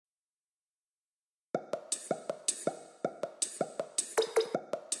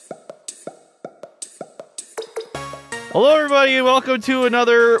Hello, everybody, and welcome to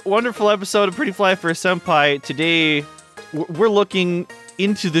another wonderful episode of Pretty Fly for a Senpai. Today, we're looking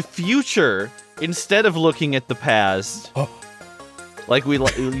into the future instead of looking at the past. Oh. Like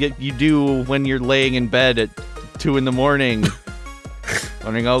you do when you're laying in bed at 2 a.m, wondering,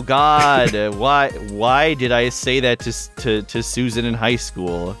 oh God, why did I say that to Susan in high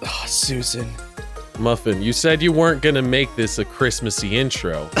school? Oh, Susan. Muffin, you said you weren't gonna make this a Christmassy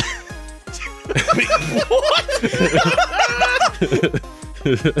intro.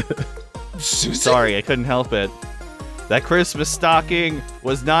 Sorry, I couldn't help it. That Christmas stocking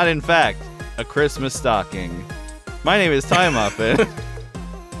was not, in fact, a Christmas stocking. My name is Ty Muffin.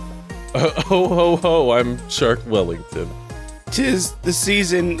 Ho ho ho, I'm Shark Wellington. Tis the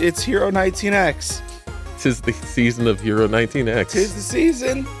season, it's Hero 19X. Tis the season of Hero 19X. Tis the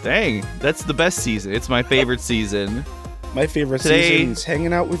season. Dang, that's the best season. It's my favorite season. My favorite season's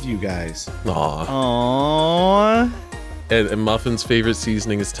hanging out with you guys. Aw. Aww. And Muffin's favorite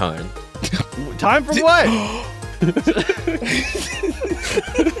seasoning is thyme. Time for what?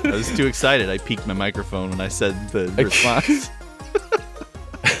 I was too excited. I peeked my microphone when I said the response.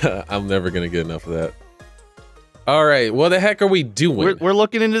 I'm never gonna get enough of that. All right, what the heck are we doing? We're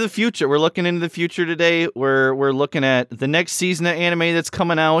looking into the future. We're looking into the future today. We're looking at the next season of anime that's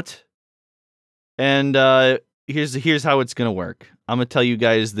coming out. And here's how it's gonna work. I'm gonna tell you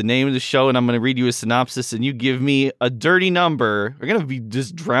guys the name of the show, and I'm gonna read you a synopsis, and you give me a dirty number. We're gonna be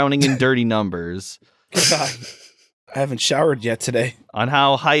just drowning in dirty numbers. God, I haven't showered yet today. On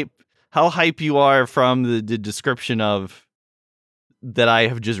how hype you are from the description of that I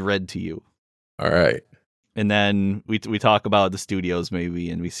have just read to you. All right. And then we talk about the studios maybe,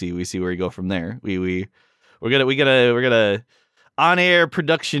 and we see where we go from there. We're gonna on air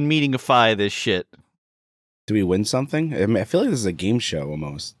production meetingify this shit. Do we win something? I mean, I feel like this is a game show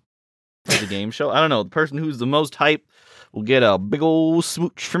almost. It's a game show. I don't know. The person who's the most hype will get a big old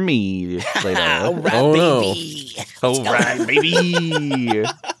smooch from me later. All right, Oh, baby. All right, baby.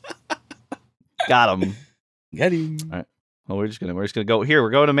 Got him. Get him. All right. Well, we're just gonna go here.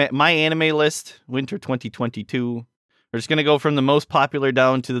 We're going to my anime list, winter 2022. We're just gonna go from the most popular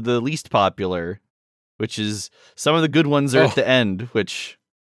down to the least popular, which is some of the good ones are at the end. Which,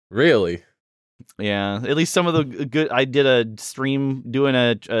 Really? yeah, at least some of the good. I did a stream doing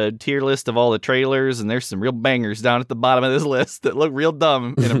a tier list of all the trailers, and there's some real bangers down at the bottom of this list that look real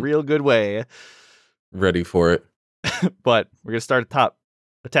dumb in a real good way. Ready for it. But we're gonna start at the top.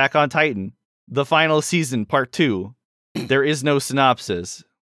 Attack on Titan, the final season, part 2. There is no synopsis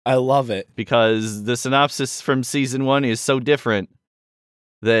I love it. because the synopsis from season 1 is so different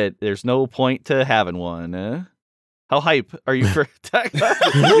that there's no point to having one. How hype are you for Attack on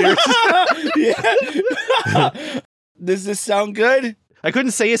Titan? Yeah. Does this sound good? I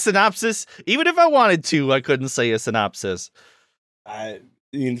couldn't say a synopsis. Even if I wanted to, I couldn't say a synopsis.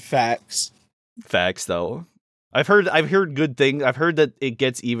 In facts. Facts, though. I've heard good things. I've heard that it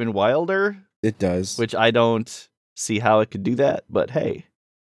gets even wilder, It does. which I don't see how it could do that. But hey,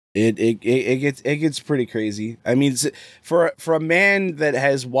 It gets pretty crazy. I mean, for a man that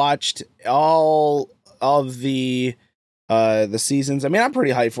has watched all of the seasons, I mean, I'm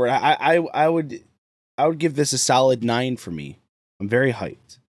pretty hyped for it. I would give this a solid 9 for me. I'm very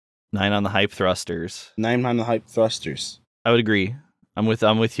hyped. 9 on the hype thrusters. 9 on the hype thrusters. I would agree. I'm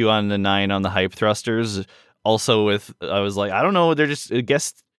with you on the 9 on the hype thrusters. Also, I was like, I don't know. They're just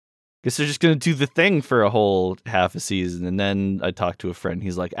guess they're just gonna do the thing for a whole half a season, and then I talked to a friend.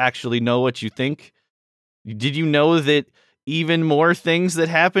 He's like, actually, know what you think? Did you know that even more things that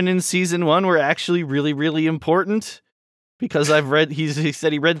happened in season 1 were actually really, really important? Because I've read. He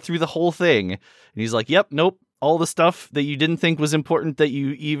said he read through the whole thing, and he's like, yep, nope. All the stuff that you didn't think was important,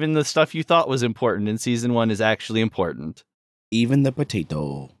 even the stuff you thought was important in season 1 is actually important. Even the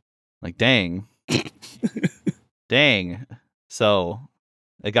potato. Like, dang. Dang. So,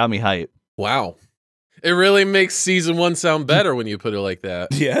 it got me hype. Wow. It really makes season 1 sound better when you put it like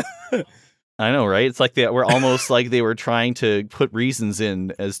that. Yeah. I know, right? It's like we're almost like they were trying to put reasons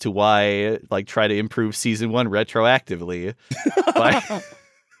in as to why, like, try to improve season 1 retroactively.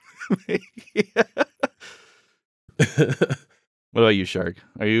 What about you, Shark?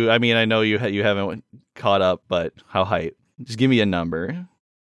 Are you? I mean, I know you haven't caught up, but how hype? Just give me a number.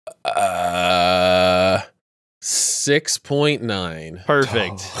 6.9.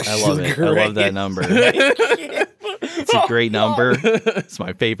 Perfect. Oh, I love it. I love that number. It's a great number. It's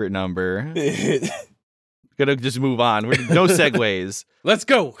my favorite number. Gonna just move on. No segues. Let's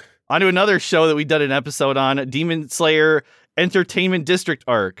go. On to another show that we did an episode on, Demon Slayer Entertainment District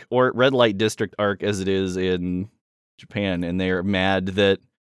Arc, or Red Light District Arc as it is in Japan, and they're mad that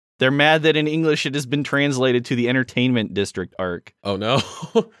They're mad that in English it has been translated to the Entertainment District arc. Oh no.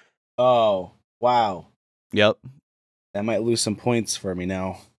 Oh, wow. Yep. That might lose some points for me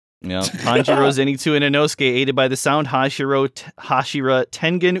now. Yeah, Tanjiro Zenitsu and Inosuke, aided by the Sound Hashira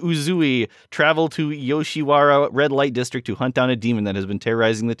Tengen Uzui, travel to Yoshiwara Red Light District to hunt down a demon that has been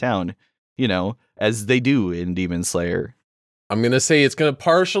terrorizing the town. You know, as they do in Demon Slayer. I'm going to say it's going to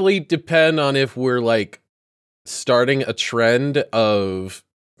partially depend on if we're like starting a trend of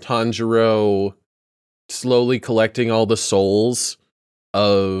Tanjiro slowly collecting all the souls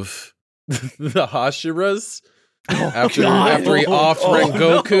of the Hashiras. After he offed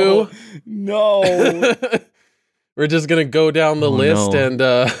Rengoku. No. We're just going to go down the list and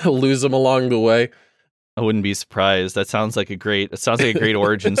lose him along the way. I wouldn't be surprised. It sounds like a great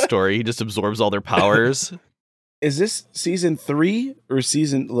origin story. He just absorbs all their powers. Is this season 3 or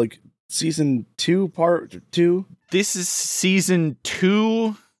season 2 part 2? This is season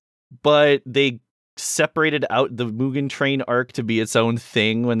 2, but they separated out the Mugen Train arc to be its own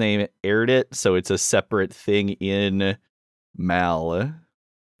thing when they aired it, so it's a separate thing in Mal.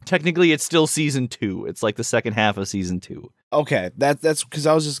 Technically, it's still season 2. It's like the second half of season 2. Okay, that's because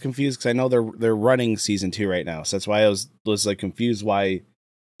I was just confused because I know they're running season 2 right now, so that's why I was like confused why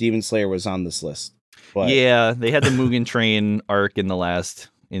Demon Slayer was on this list. But yeah, they had the Mugen Train arc in the last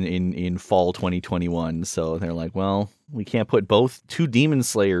in fall 2021, so they're like, well, we can't put two Demon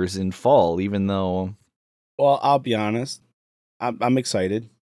Slayers in fall, even though. Well, I'll be honest, I'm excited.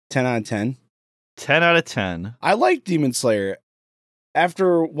 10 out of 10. 10 out of 10. I like Demon Slayer.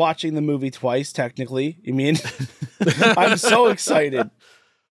 After watching the movie twice, technically, I mean, I'm so excited.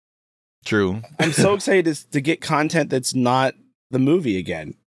 True. I'm so excited to get content that's not the movie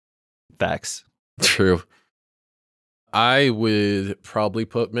again. Facts. True. I would probably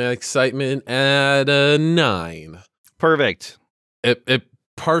put my excitement at a 9. Perfect. It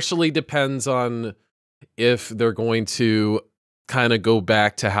partially depends on if they're going to kind of go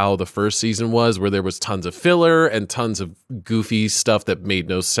back to how the first season was, where there was tons of filler and tons of goofy stuff that made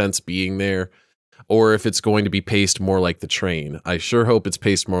no sense being there, or if it's going to be paced more like the train. I sure hope it's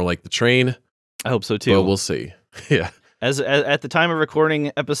paced more like the train. I hope so too. But we'll see. Yeah. As at the time of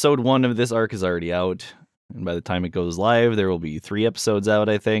recording, episode 1 of this arc is already out, and by the time it goes live, there will be 3 episodes out,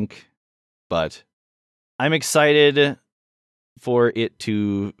 I think. But I'm excited for it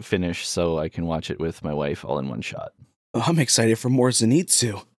to finish so I can watch it with my wife all in one shot. I'm excited for more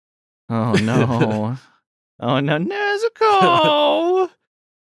Zenitsu. Oh no. Oh no, Nezuko!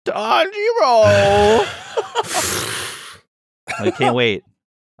 Tanjiro! I can't wait.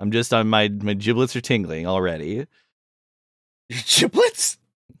 I'm just on my giblets are tingling already. Giblets?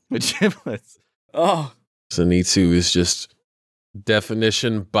 My giblets. Oh. Zenitsu is just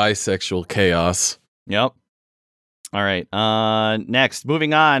definition bisexual chaos. Yep. All right. Next,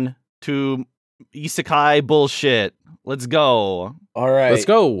 moving on to isekai bullshit. Let's go. All right. Let's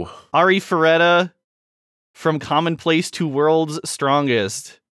go. Ari Ferretta from Commonplace to World's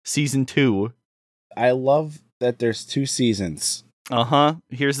Strongest, season 2. I love that there's 2 seasons. Uh-huh.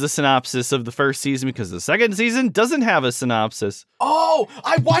 Here's the synopsis of the first season because the second season doesn't have a synopsis. Oh,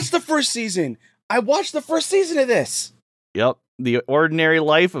 I watched the first season. of this. Yep. The ordinary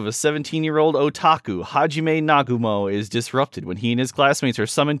life of a 17-year-old otaku, Hajime Nagumo, is disrupted when he and his classmates are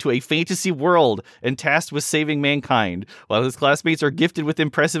summoned to a fantasy world and tasked with saving mankind. While his classmates are gifted with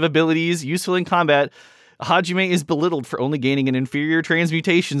impressive abilities, useful in combat, Hajime is belittled for only gaining an inferior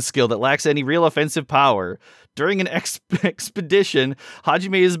transmutation skill that lacks any real offensive power. During an expedition,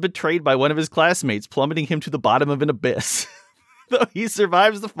 Hajime is betrayed by one of his classmates, plummeting him to the bottom of an abyss. Though he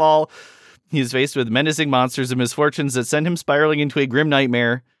survives the fall, he is faced with menacing monsters and misfortunes that send him spiraling into a grim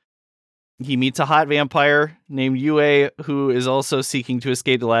nightmare. He meets a hot vampire named Yue, who is also seeking to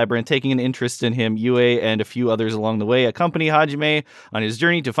escape the labyrinth. Taking an interest in him, Yue and a few others along the way accompany Hajime on his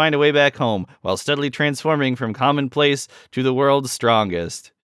journey to find a way back home, while steadily transforming from commonplace to the world's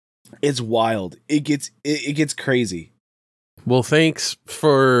strongest. It's wild. It gets crazy. Well, thanks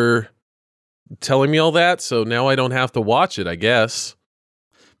for telling me all that, so now I don't have to watch it, I guess.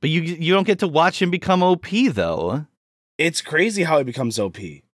 But you don't get to watch him become OP, though. It's crazy how it becomes OP.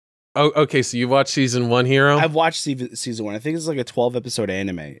 Oh, okay, so you watched season 1, Hero? I've watched season 1. I think it's like a 12-episode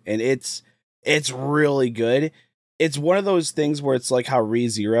anime, and it's really good. It's one of those things where it's like how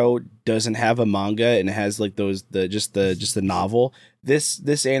Re:Zero doesn't have a manga and it has like just the novel.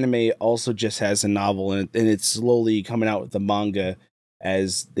 This anime also just has a novel, and it's slowly coming out with the manga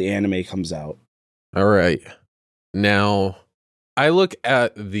as the anime comes out. All right. Now, I look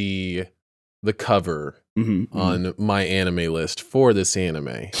at the cover on my anime list for this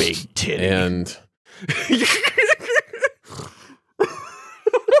anime. Big titty. And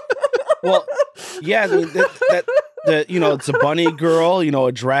Well, yeah, I mean, it's a bunny girl,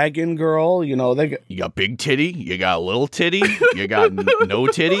 a dragon girl, they got, You got big titty, you got little titty, you got no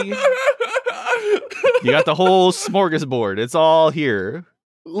titty. You got the whole smorgasbord. It's all here.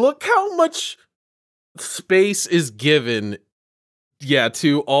 Look how much space is given,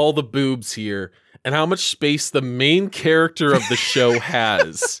 to all the boobs here, and how much space the main character of the show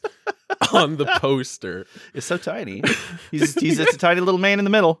has on the poster. It's so tiny. He's just a tiny little man in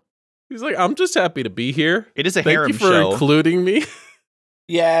the middle. He's like, I'm just happy to be here. It is a Thank harem you for show. including me.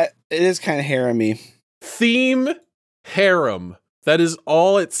 yeah, it is kind of harem-y. Theme harem. That is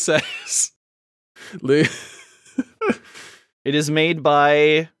all it says. It is made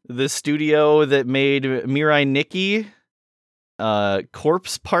by the studio that made Mirai Nikki,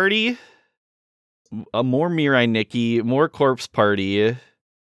 Corpse Party, more Mirai Nikki, more Corpse Party.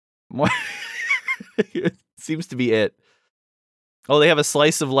 More it seems to be it. Oh, they have a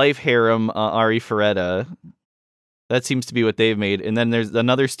slice of life harem, Ari Ferretta. That seems to be what they've made. And then there's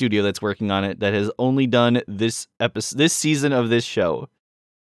another studio that's working on it that has only done this season of this show.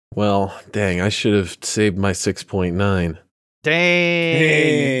 Well, dang, I should have saved my 6.9.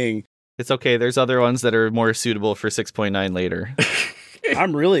 Dang. It's okay. There's other ones that are more suitable for 6.9 later.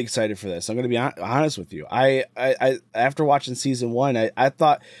 I'm really excited for this. I'm going to be honest with you. I after watching season 1, I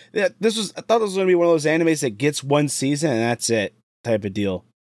thought this was going to be one of those animes that gets one season and that's it type of deal.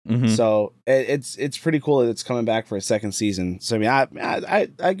 Mm-hmm. So it's pretty cool that it's coming back for a second season. So I mean, I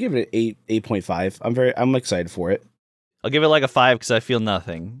give it an 8.5. I'm excited for it. I'll give it like a 5 because I feel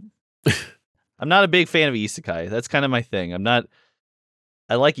nothing. I'm not a big fan of isekai. That's kind of my thing.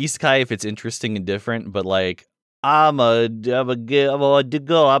 I like isekai if it's interesting and different, but like I'm a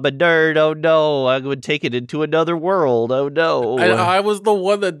nerd. Oh no, I would take it into another world. Oh no. And I was the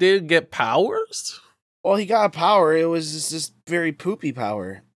one that didn't get powers? Well, he got a power. It was just this very poopy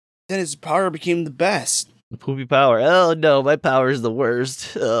power. Then his power became the best. The poopy power. Oh no, my power is the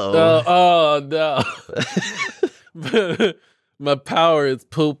worst. Oh, no. My power is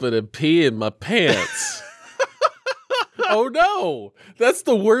pooping and peeing my pants. Oh no, that's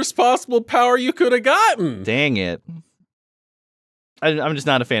the worst possible power you could have gotten. Dang it. I'm just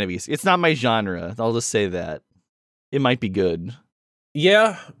not a fan of isekai. It's not my genre. I'll just say that. It might be good.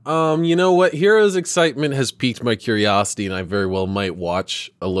 Yeah, you know what? Hero's Excitement has piqued my curiosity, and I very well might watch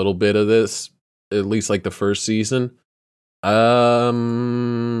a little bit of this, at least like the first season.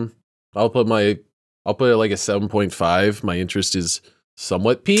 I'll put it like a 7.5. My interest is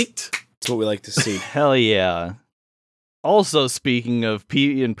somewhat piqued. That's what we like to see. Hell yeah. Also, speaking of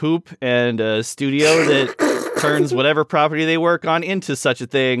pee and poop and a studio that turns whatever property they work on into such a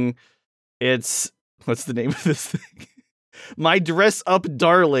thing, it's... What's the name of this thing? My Dress Up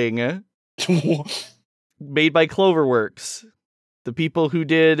Darling. Made by Cloverworks. The people who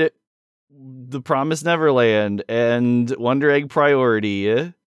did The Promised Neverland and Wonder Egg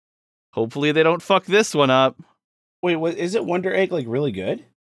Priority. Hopefully they don't fuck this one up. Wait, what is it? Wonder Egg like really good?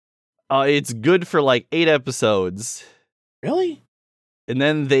 It's good for like 8 episodes. Really? And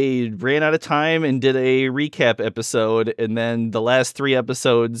then they ran out of time and did a recap episode, and then the last 3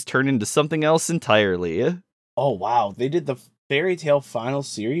 episodes turned into something else entirely. Oh wow, they did the Fairy Tail final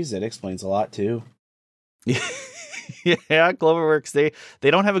series. That explains a lot too. Yeah, Cloverworks,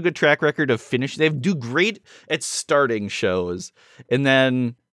 they don't have a good track record of finish. They do great at starting shows, and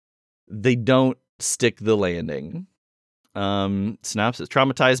then they don't stick the landing. Synopsis: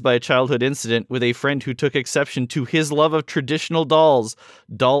 traumatized by a childhood incident with a friend who took exception to his love of traditional dolls,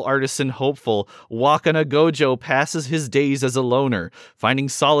 doll artisan hopeful Wakana Gojo passes his days as a loner, finding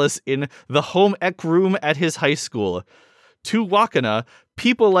solace in the home ec room at his high school. To Wakana,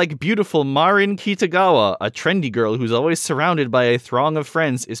 people like beautiful Marin Kitagawa, a trendy girl who's always surrounded by a throng of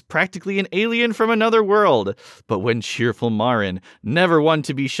friends, is practically an alien from another world. But when cheerful Marin, never one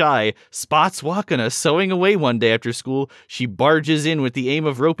to be shy, spots Wakana sewing away one day after school, she barges in with the aim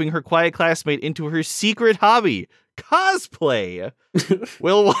of roping her quiet classmate into her secret hobby, cosplay.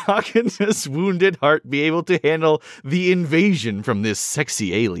 Will Wakana's wounded heart be able to handle the invasion from this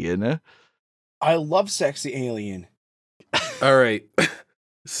sexy alien? I love sexy alien. All right.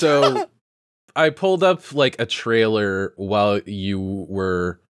 So I pulled up like a trailer while you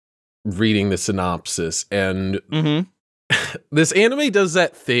were reading the synopsis, and this anime does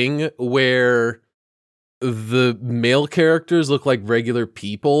that thing where the male characters look like regular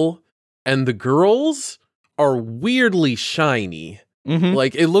people and the girls are weirdly shiny.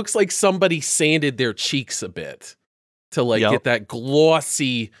 Like it looks like somebody sanded their cheeks a bit to like get that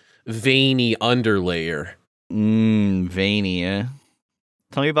glossy, veiny underlayer. Veiny.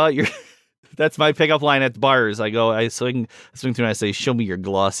 Tell me about That's my pickup line at the bars. I swing through and I say, "Show me your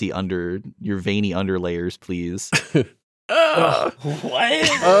glossy your veiny underlayers, please."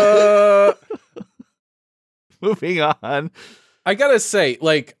 What? Moving on. I gotta say,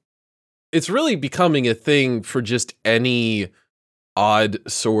 like, it's really becoming a thing for just any odd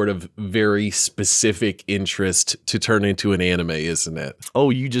sort of very specific interest to turn into an anime, isn't it? Oh,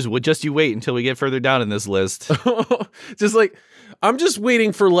 you wait until we get further down in this list. Just like, I'm just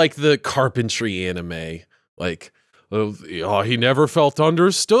waiting for like the carpentry anime. Like, he never felt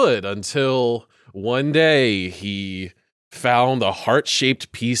understood until one day he found a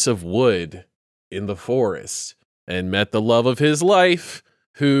heart-shaped piece of wood in the forest and met the love of his life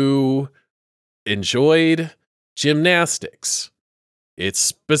who enjoyed gymnastics. It's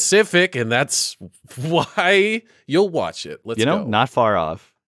specific, and that's why you'll watch it. Let's go. Not far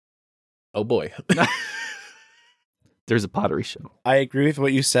off. Oh boy. There's a pottery show. I agree with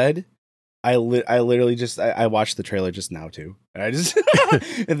what you said. I literally just I watched the trailer just now too. And I just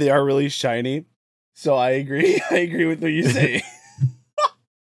and they are really shiny. So I agree. I agree with what you say.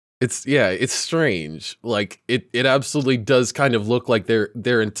 It's strange. Like it absolutely does kind of look like they're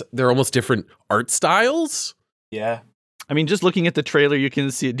almost different art styles. Yeah. I mean, just looking at the trailer, you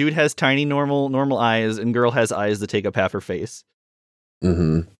can see dude has tiny normal eyes, and girl has eyes that take up half her face.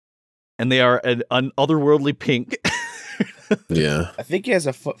 Mm-hmm. And they are an otherworldly pink. Yeah. I think he has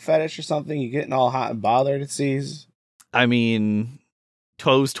a foot fetish or something. You're getting all hot and bothered, it seems. I mean,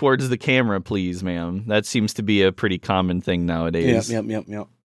 toes towards the camera, please, ma'am. That seems to be a pretty common thing nowadays. Yep.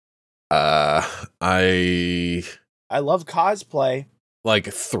 I love cosplay.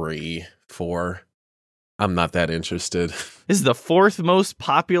 like 3, 4. I'm not that interested. This is the 4th most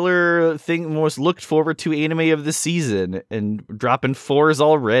popular thing, most looked forward to anime of the season, and dropping 4s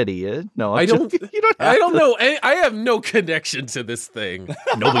already. No, I don't to. know. I have no connection to this thing.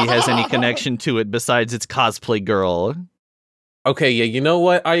 Nobody has any connection to it besides its cosplay girl. Okay, yeah, you know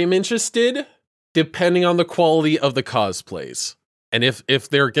what? I am interested depending on the quality of the cosplays. And if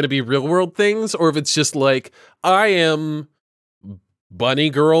they're going to be real world things, or if it's just like, I am Bunny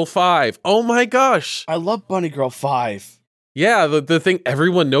Girl 5. Oh my gosh. I love Bunny Girl 5. Yeah, the thing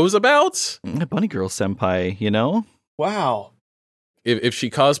everyone knows about. Bunny Girl senpai, you know? Wow. If she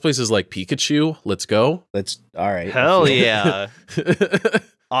cosplays as like Pikachu, let's go. That's all right. Hell yeah.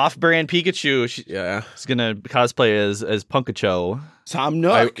 Off-brand Pikachu. She's going to cosplay as Punkacho. Tom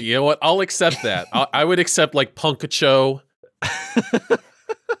Nook. You know what? I'll accept that. I would accept like Punkacho.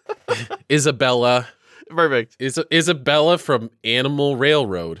 Isabella. Perfect. Isabella from Animal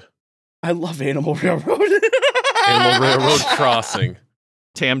Railroad. I love Animal Railroad. Animal Railroad Crossing.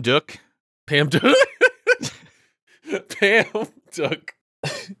 Tam Duck. Pam Duck. Pam Duck.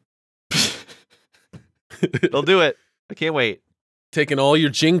 They'll do it. I can't wait. Taking all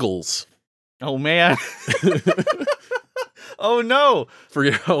your jingles. Oh, man. Oh, no. For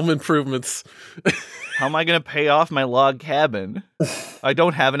your home improvements. How am I going to pay off my log cabin? I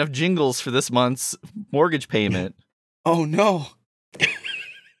don't have enough jingles for this month's mortgage payment. Oh, no.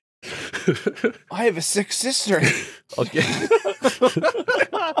 I have a sick sister. Okay.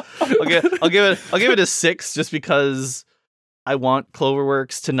 I'll give it a 6 just because I want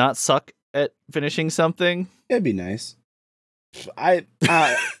Cloverworks to not suck at finishing something. That'd be nice. It's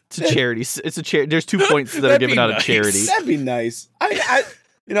a charity. It's a charity. There's 2 points that are given out of charity. That'd be nice. I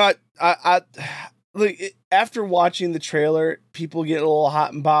like after watching the trailer, people get a little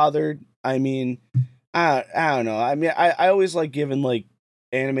hot and bothered. I mean, I don't know. I mean, I always like giving like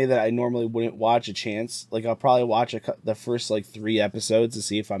anime that I normally wouldn't watch a chance. Like I'll probably watch the first like 3 episodes to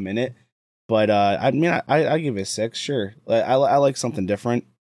see if I'm in it. But I mean, I give it a 6. Sure, I like something different.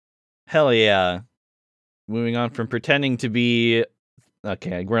 Hell yeah. Moving on from pretending to be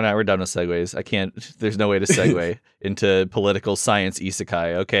okay, we're done with segues. I can't. There's no way to segue into political science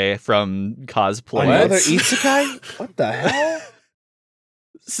isekai. Okay, from cosplay. Another isekai? What the hell?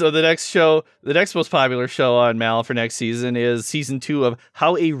 So the next most popular show on Mal for next season is season 2 of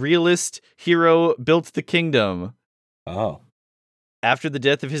How a Realist Hero Built the Kingdom. Oh. After the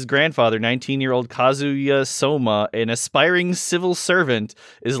death of his grandfather, 19-year-old Kazuya Soma, an aspiring civil servant,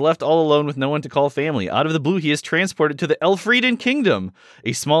 is left all alone with no one to call family. Out of the blue, he is transported to the Elfrieden Kingdom,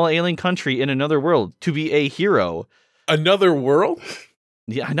 a small alien country in another world, to be a hero. Another world?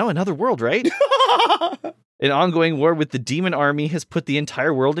 Yeah, I know, another world, right? An ongoing war with the demon army has put the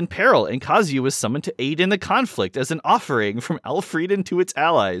entire world in peril, and Kazuya was summoned to aid in the conflict as an offering from Elfrieden to its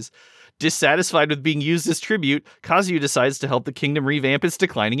allies. Dissatisfied with being used as tribute, Kazuya decides to help the kingdom revamp its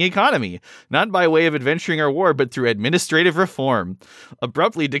declining economy, not by way of adventuring or war, but through administrative reform.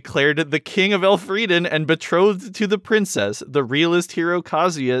 Abruptly declared the king of Elfrieden and betrothed to the princess, the realist hero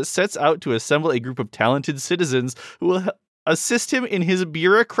Kazuya sets out to assemble a group of talented citizens who will assist him in his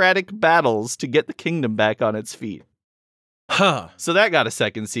bureaucratic battles to get the kingdom back on its feet. Huh. So that got a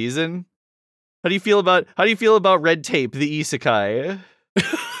second season. How do you feel about Red Tape, the isekai?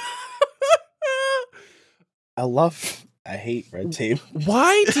 I hate Red Tape.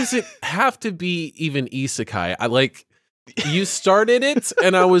 Why does it have to be even isekai? I like, you started it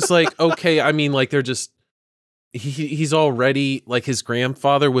and I was like, okay, I mean, like they're just, he's already, like his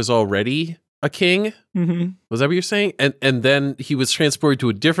grandfather was already a king. Mm-hmm. Was that what you're saying? And then he was transported to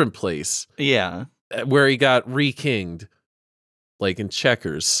a different place. Yeah. Where he got re-kinged, like in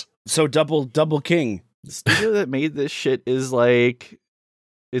Checkers. So double king. The studio that made this shit is like,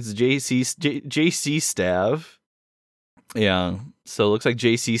 it's JC Staff. Yeah. So it looks like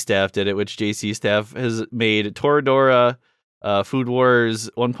JC Staff did it, which JC Staff has made Toradora, Food Wars,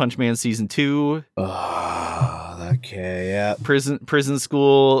 One Punch Man Season 2. Oh, okay, yeah. Prison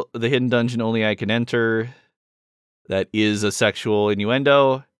School, The Hidden Dungeon Only I Can Enter. That is a sexual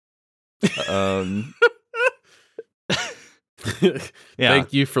innuendo. Yeah.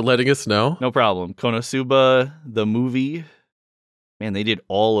 Thank you for letting us know. No problem. Konosuba, the movie. Man, they did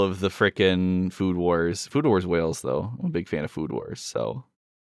all of the frickin' Food Wars. Food Wars Whales, though. I'm a big fan of Food Wars, so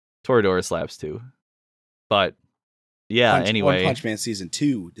Toradora slaps too. But yeah, anyway. One Punch Man Season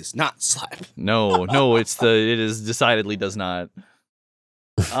 2 does not slap. No, it is decidedly does not.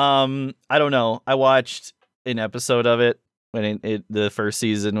 I don't know. I watched an episode of it when the first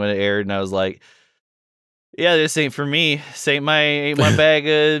season when it aired, and I was like, yeah, this ain't for me. This ain't my bag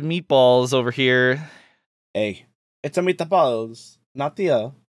of meatballs over here. Hey, it's a meatballs, not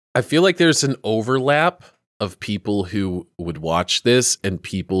the I feel like there's an overlap of people who would watch this and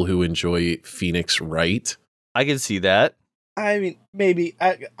people who enjoy Phoenix Wright. I can see that. I mean, maybe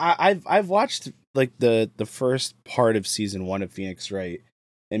I've watched like the first part of season 1 of Phoenix Wright,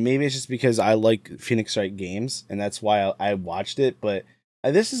 and maybe it's just because I like Phoenix Wright games, and that's why I watched it. But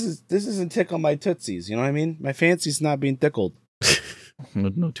this isn't tickle my tootsies. You know what I mean? My fancy's not being tickled.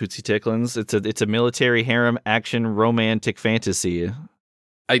 No Tootsie Ticklins. It's a military harem action romantic fantasy.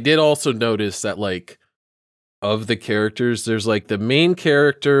 I did also notice that, like, of the characters, there's like the main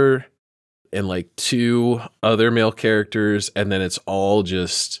character and like 2 other male characters, and then it's all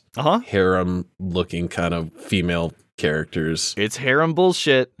just harem looking kind of female characters. It's harem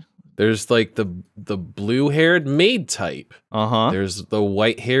bullshit. There's like the blue-haired maid type. There's the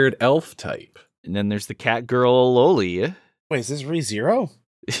white-haired elf type. And then there's the cat girl Loli. Wait, is this ReZero?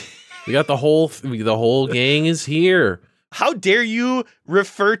 We got the whole gang is here. How dare you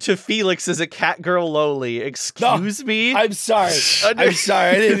refer to Felix as a cat girl Loli? Excuse me? I'm sorry. I'm sorry.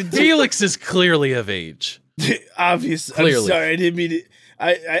 I didn't even Felix is clearly of age. Obviously. Clearly. I'm sorry. I didn't mean it.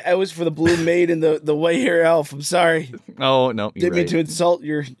 I was for the blue maid and the white hair elf. I'm sorry. Oh, no. Didn't mean to insult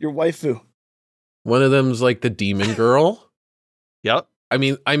your waifu. One of them's like the demon girl. Yep. I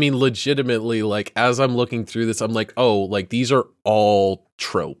mean, legitimately, like, as I'm looking through this, I'm like, oh, like, these are all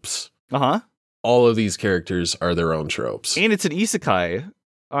tropes. All of these characters are their own tropes. And it's an isekai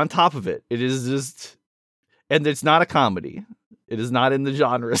on top of it. It is just... And it's not a comedy. It is not in the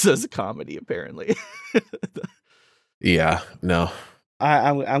genres as a comedy, apparently. Yeah, no.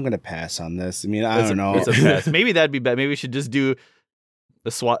 I'm going to pass on this. I mean, I don't know. It's a pass. Maybe that'd be bad. Maybe we should just do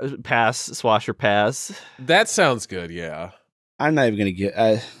the swash or pass. That sounds good, yeah. I'm not even going to get...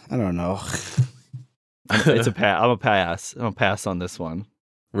 I don't know. It's a pass. I'm a pass on this one.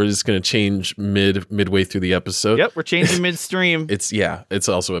 We're just going to change midway through the episode. Yep, we're changing midstream. It's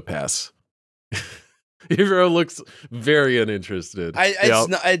also a pass. Hero looks very uninterested.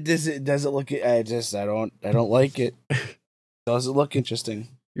 Does it look... I don't like it. Does it look interesting?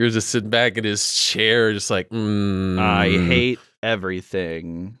 You're just sitting back in his chair, just like, I hate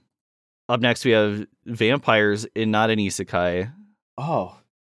everything. Up next, we have vampires in not an isekai. Oh.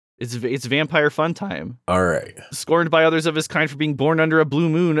 It's vampire fun time. All right. Scorned by others of his kind for being born under a blue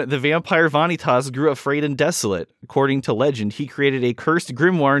moon, the vampire Vanitas grew afraid and desolate. According to legend, he created a cursed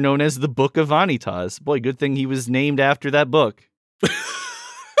grimoire known as the Book of Vanitas. Boy, good thing he was named after that book.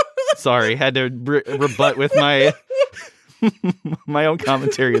 Sorry, had to rebut with my my own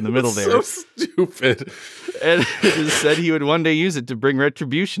commentary in the middle there. So stupid. And it is said he would one day use it to bring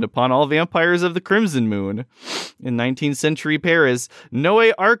retribution upon all vampires of the Crimson Moon. In 19th century Paris,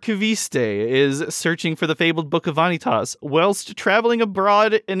 Noé Archiviste is searching for the fabled Book of Vanitas. Whilst traveling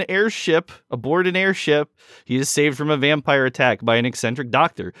aboard an airship, he is saved from a vampire attack by an eccentric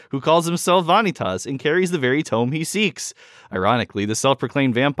doctor who calls himself Vanitas and carries the very tome he seeks. Ironically, the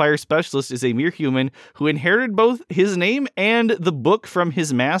self-proclaimed vampire specialist is a mere human who inherited both his name and the book from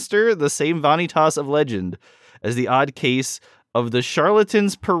his master, the same Vanitas of legend. As the odd case of the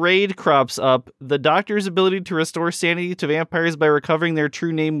charlatan's parade crops up, the doctor's ability to restore sanity to vampires by recovering their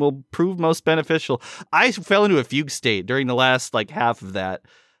true name will prove most beneficial. I fell into a fugue state during the last half of that.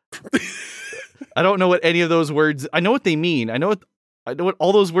 I don't know what any of those words. I know what they mean. I know what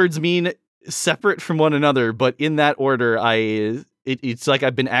all those words mean separate from one another, but in that order, it's like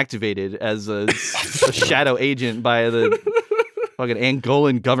I've been activated as a shadow agent by the fucking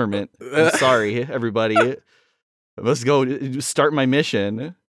Angolan government. I'm sorry, everybody. I must go start my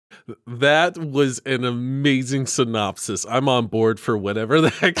mission. That was an amazing synopsis. I'm on board for whatever the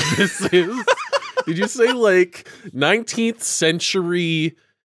heck this is. Did you say 19th century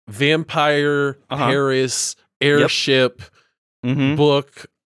vampire Paris airship book?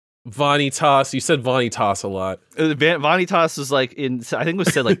 Vanitas. You said Vanitas a lot. Vanitas was I think it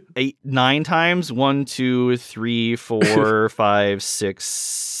was said 9 times. 1, 2, 3, 4, 5, 6,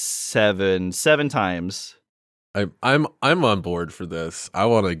 7 times. I'm on board for this. I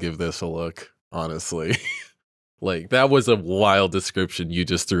want to give this a look, honestly. That was a wild description you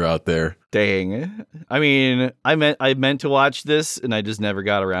just threw out there. Dang. I mean, I meant to watch this and I just never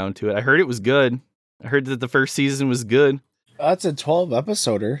got around to it. I heard it was good. I heard that the first season was good. That's a 12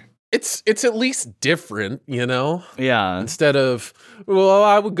 episoder. It's at least different, Yeah. Instead of,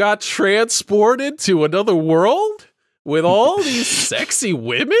 I got transported to another world with all these sexy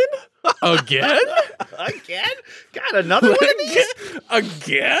women again. Again? Got another one of these?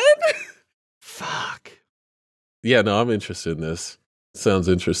 Again? Fuck. Yeah, no, I'm interested in this. Sounds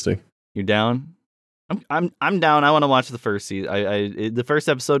interesting. You down? I'm down. I want to watch the first season. The first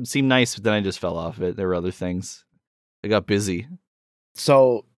episode seemed nice, but then I just fell off it. There were other things. I got busy.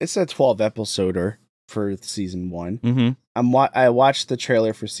 So it's a 12 episoder for season 1. Mm-hmm. I watched the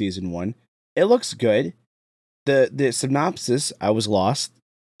trailer for season 1. It looks good. The synopsis, I was lost.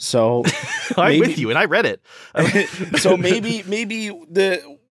 So I'm with you, and I read it. So maybe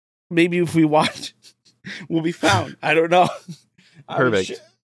if we watch, we'll be found. I don't know. Perfect.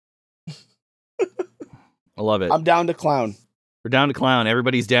 I love it. I'm down to clown. We're down to clown.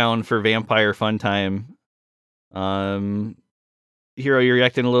 Everybody's down for vampire fun time. Hero, you're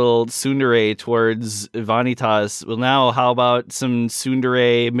acting a little tsundere towards Vanitas. Well, now how about some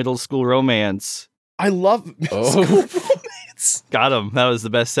tsundere middle school romance? I love middle school romance. Got him. That was the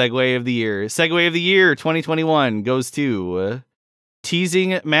best segue of the year. Segue of the year 2021 goes to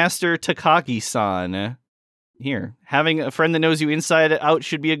Teasing Master Takagi-san. Here, having a friend that knows you inside out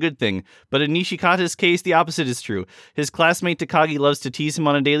should be a good thing, but in Nishikata's case, the opposite is true. His classmate Takagi loves to tease him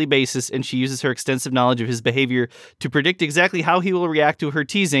on a daily basis, and she uses her extensive knowledge of his behavior to predict exactly how he will react to her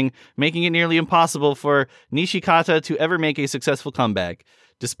teasing, making it nearly impossible for Nishikata to ever make a successful comeback.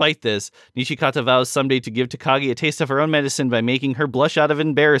 Despite this, Nishikata vows someday to give Takagi a taste of her own medicine by making her blush out of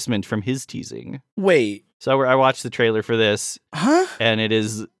embarrassment from his teasing. Wait. So I watched the trailer for this, huh? And it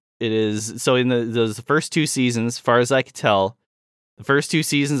is so in those first 2 seasons, as far as I could tell, the first 2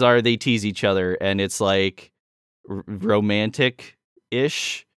 seasons are they tease each other, and it's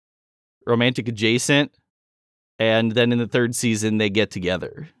romantic-ish, romantic adjacent, and then in the 3rd season they get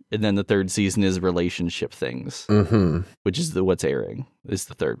together, and then the 3rd season is relationship things, which is what's airing is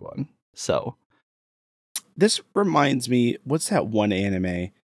the 3rd one. So this reminds me, what's that one anime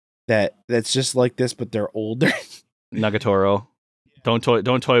that's just like this, but they're older? Nagatoro. Don't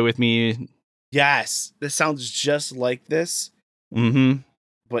toy with me. Yes, this sounds just like this. Mm-hmm.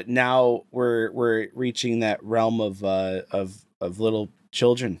 But now we're reaching that realm of little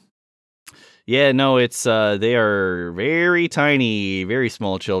children. Yeah, no, it's they are very tiny, very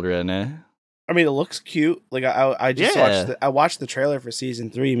small children. I mean, it looks cute. I just watched the trailer for season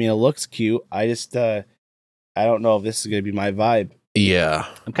 3. I mean, it looks cute. I just I don't know if this is gonna be my vibe. Yeah,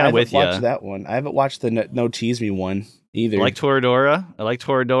 I'm kind of with you. I haven't watched that one. I haven't watched the No Tease Me one either. I like Toradora. I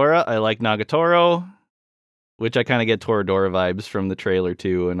like Nagatoro, which I kind of get Toradora vibes from the trailer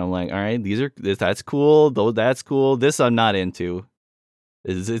too. And I'm like, all right, that's cool. Though that's cool. This I'm not into.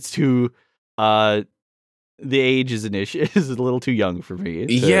 It's too. The age is an issue. Is a little too young for me.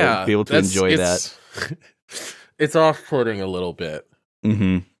 To be able to enjoy that. It's off-putting a little bit.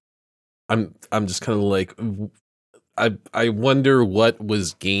 Mm-hmm. I'm just kind of like, I wonder what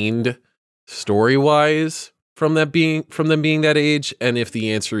was gained story-wise from them being that age, and if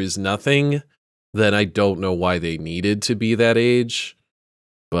the answer is nothing, then I don't know why they needed to be that age.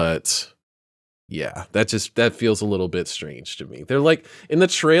 But yeah, that feels a little bit strange to me. They're like in the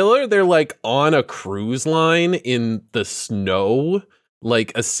trailer, they're like on a cruise line in the snow,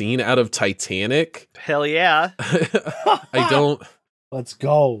 like a scene out of Titanic. Hell yeah. I don't Let's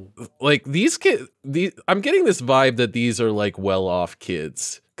go. like these kids. I'm getting this vibe that these are like well-off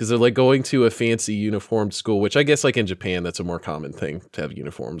kids because they're like going to a fancy uniformed school, which I guess like in Japan that's a more common thing to have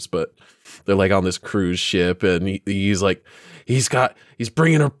uniforms. But they're like on this cruise ship, and he's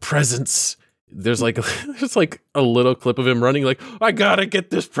bringing her presents. There's like a little clip of him running like, I gotta get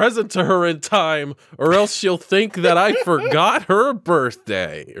this present to her in time, or else she'll think that I forgot her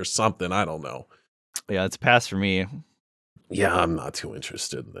birthday or something. I don't know. Yeah, it's a pass for me. Yeah, I'm not too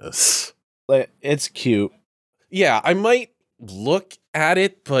interested in this. Like, it's cute. Yeah, I might look at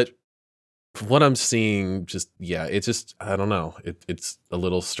it, but what I'm seeing I don't know. It's a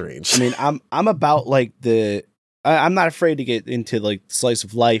little strange. I mean, I'm about like I'm not afraid to get into like slice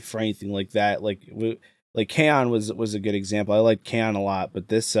of life or anything like that. Like K-On! was a good example. I like K-On! A lot, but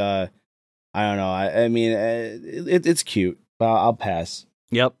this I don't know. I mean, it's cute, but I'll pass.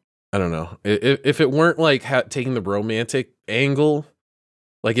 Yep. I don't know. If it weren't like taking the romantic angle,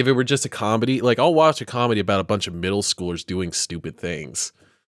 like if it were just a comedy, like I'll watch a comedy about a bunch of middle schoolers doing stupid things.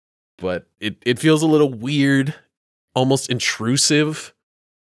 But it feels a little weird, almost intrusive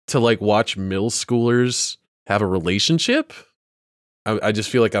to like watch middle schoolers have a relationship. I just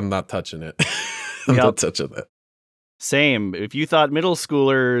feel like I'm not touching it. I'm not touching that. Same. If you thought middle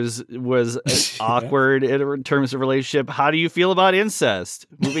schoolers was awkward in terms of relationship, how do you feel about incest?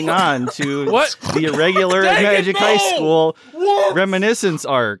 Moving on to the irregular Magic High School reminiscence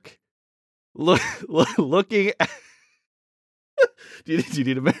arc. Looking at... do you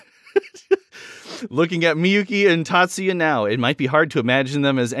need a minute? Looking at Miyuki and Tatsuya now, it might be hard to imagine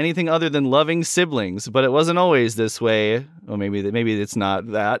them as anything other than loving siblings, but it wasn't always this way. Well, maybe it's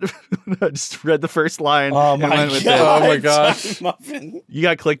not that. I just read the first line and went with it. Oh my gosh. You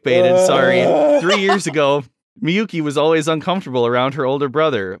got clickbaited, sorry. 3 years ago, Miyuki was always uncomfortable around her older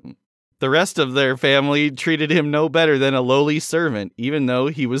brother. The rest of their family treated him no better than a lowly servant, even though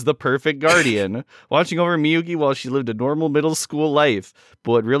he was the perfect guardian, watching over Miyuki while she lived a normal middle school life.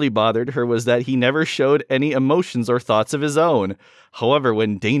 But what really bothered her was that he never showed any emotions or thoughts of his own. However,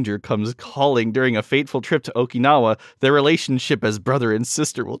 when danger comes calling during a fateful trip to Okinawa, their relationship as brother and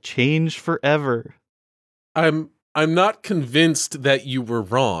sister will change forever. I'm not convinced that you were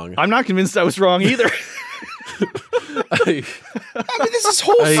wrong. I'm not convinced I was wrong either. I mean, this is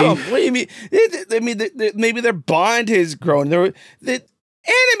wholesome. What do you mean? I mean, maybe their bond has grown. The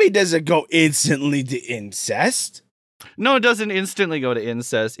anime doesn't go instantly to incest. No, it doesn't instantly go to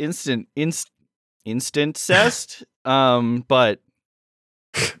incest. Instant cest. But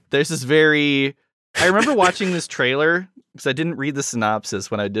there's this very... I remember watching this trailer because I didn't read the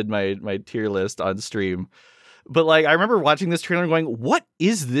synopsis when I did my tier list on stream. But like, I remember watching this trailer and going, what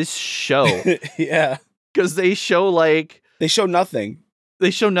is this show? Yeah. Because they show nothing.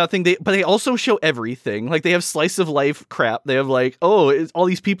 They show nothing. But they also show everything. Like, they have slice of life crap. They have like, all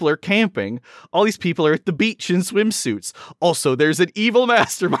these people are camping. All these people are at the beach in swimsuits. Also, there's an evil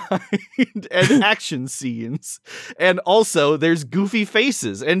mastermind and action scenes. And also, there's goofy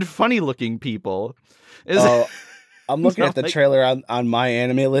faces and funny looking people. I'm looking at the trailer on my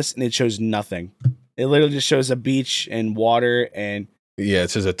anime list, and it shows nothing. It literally just shows a beach and water and... Yeah,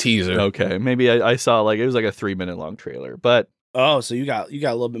 it's just a teaser. Okay, maybe I saw it was like a 3-minute long trailer, but so you got a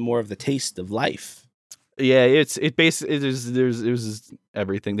little bit more of the taste of life. Yeah, it was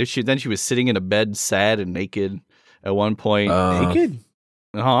everything. Then she was sitting in a bed, sad and naked at one point. Naked?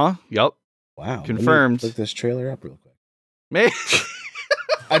 Yep. Wow. Confirmed. Look this trailer up real quick. Maybe.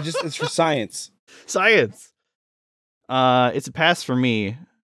 It's for science. Science. It's a pass for me.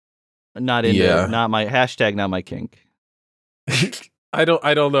 Not into not my hashtag, not my kink. I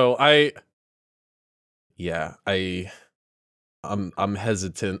don't know. I'm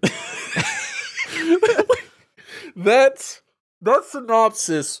hesitant. That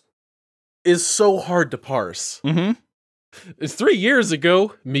synopsis is so hard to parse. Mm-hmm. It's 3 years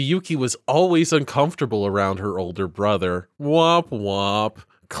ago. Miyuki was always uncomfortable around her older brother. Womp womp.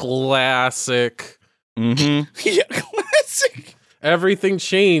 Classic. Mm-hmm. Yeah, classic. Everything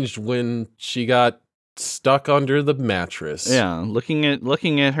changed when she got stuck under the mattress. Yeah, looking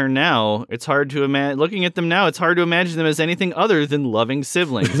at her now, it's hard to imagine. Looking at them now, it's hard to imagine them as anything other than loving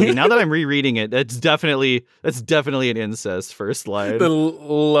siblings. I mean, now that I'm rereading it, that's definitely an incest first line. The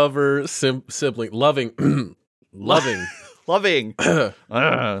lover sibling loving. Loving.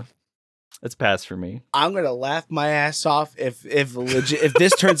 It's pass for me. I'm gonna laugh my ass off if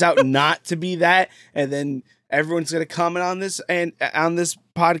this turns out not to be that, and then everyone's gonna comment on this and on this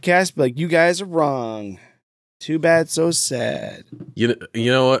podcast, be like, you guys are wrong. Too bad, so sad. You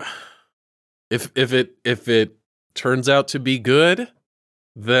know what? If it turns out to be good,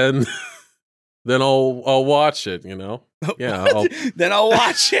 then I'll watch it. You know, yeah. Then I'll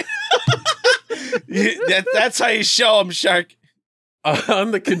watch it. That's how you show them, Shark. On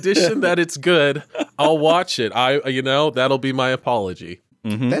the condition that it's good, I'll watch it. That'll be my apology.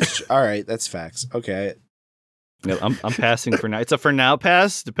 Mm-hmm. That's all right. That's facts. Okay. Yeah, I'm passing for now. It's a for now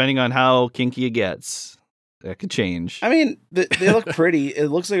pass, depending on how kinky it gets. That could change. I mean, they look pretty. It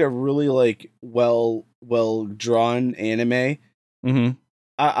looks like a really like well drawn anime. Mm-hmm.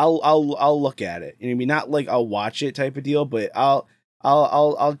 I'll look at it. I mean, not like I'll watch it type of deal, but I'll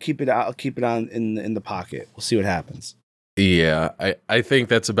keep it. I'll keep it on in the pocket. We'll see what happens. Yeah, I think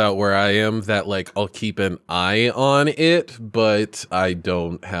that's about where I am. That like I'll keep an eye on it, but I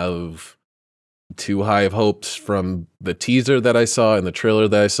don't have too high of hopes from the teaser that I saw and the trailer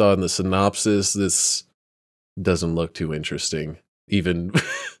that I saw and the synopsis. This doesn't look too interesting. Even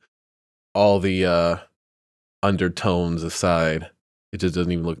all the undertones aside, it just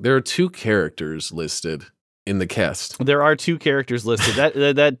doesn't even look. There are 2 characters listed in the cast. There are 2 characters listed.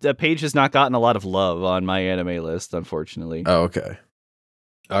 That page has not gotten a lot of love on my anime list, unfortunately. Oh, okay.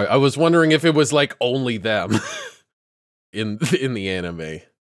 I was wondering if it was like only them in the anime.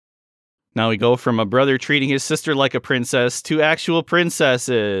 Now we go from a brother treating his sister like a princess to actual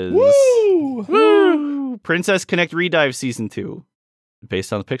princesses. Woo! Woo! Princess Connect Redive Season 2.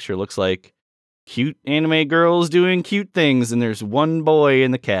 Based on the picture, looks like cute anime girls doing cute things, and there's one boy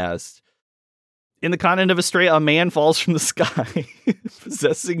in the cast. In the continent of Astrea, a man falls from the sky,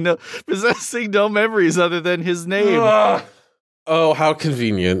 possessing no memories other than his name. Oh, how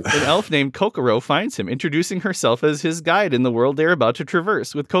convenient. An elf named Kokoro finds him, introducing herself as his guide in the world they're about to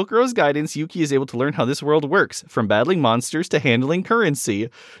traverse. With Kokoro's guidance, Yuki is able to learn how this world works, from battling monsters to handling currency.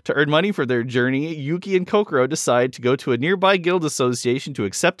 To earn money for their journey, Yuki and Kokoro decide to go to a nearby guild association to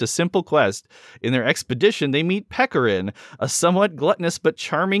accept a simple quest. In their expedition, they meet Pecorin, a somewhat gluttonous but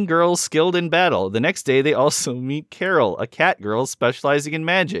charming girl skilled in battle. The next day, they also meet Carol, a cat girl specializing in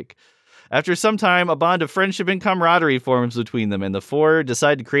magic. After some time, a bond of friendship and camaraderie forms between them, and the 4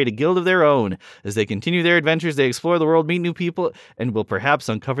 decide to create a guild of their own. As they continue their adventures, they explore the world, meet new people, and will perhaps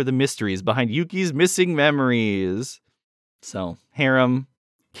uncover the mysteries behind Yuki's missing memories. So, harem,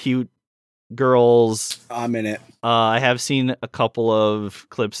 cute girls. I'm in it. I have seen a couple of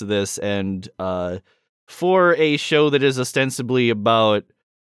clips of this, and for a show that is ostensibly about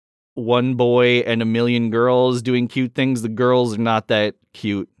one boy and a million girls doing cute things, the girls are not that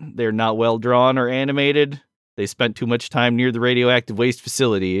cute. They're not well drawn or animated. They spent too much time near the radioactive waste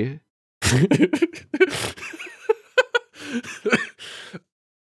facility.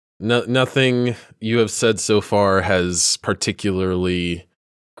 Nothing you have said so far has particularly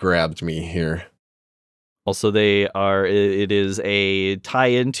grabbed me here. Also, it is a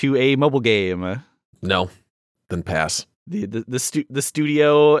tie-in to a mobile game. No, then pass. The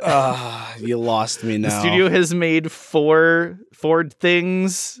studio. You lost me now. The studio has made 4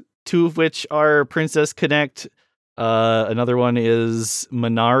 things, 2 of which are Princess Connect. Another one is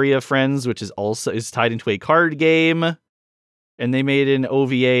Monaria Friends, which is tied into a card game, and they made an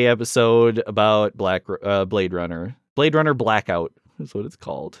OVA episode about Blade Runner. Blade Runner Blackout is what it's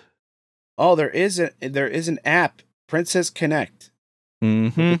called. Oh, there is an app, Princess Connect.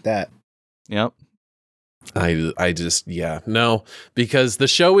 Mm-hmm. Look at that. Yep. I just, no, because the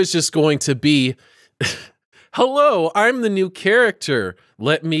show is just going to be, hello, I'm the new character.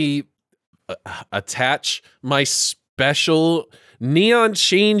 Let me attach my special neon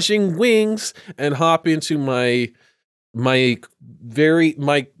changing wings and hop into my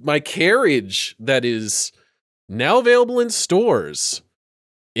carriage that is now available in stores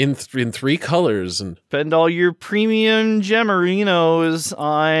in 3 colors, and spend all your premium gemarinos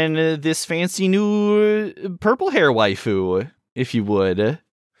on this fancy new purple hair waifu, if you would.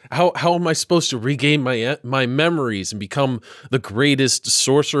 How am I supposed to regain my memories and become the greatest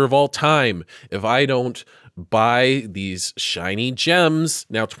sorcerer of all time if I don't buy these shiny gems?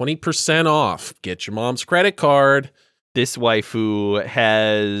 Now 20% off. Get your mom's credit card. This waifu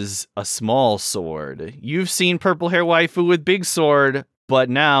has a small sword. You've seen purple hair waifu with big sword, but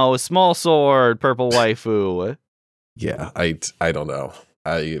now small sword purple waifu. Yeah, I don't know.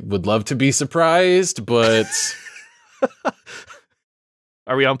 I would love to be surprised, but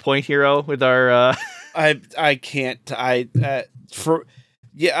are we on point, Hero, with our I can't. I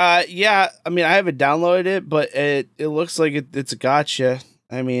mean, I haven't downloaded it, but it looks like it's a gotcha.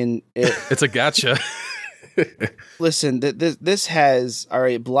 I mean, It's a gotcha. listen, this has all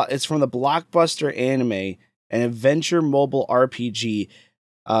right. It's from the Blockbuster Anime, an adventure mobile RPG,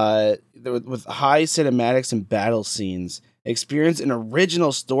 with high cinematics and battle scenes. Experience an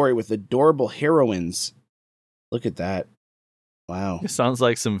original story with adorable heroines. Look at that! Wow. It sounds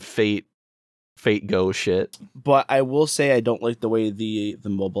like some Fate Go shit. But I will say I don't like the way the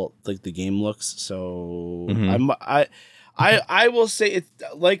mobile like the game looks. So I will say it's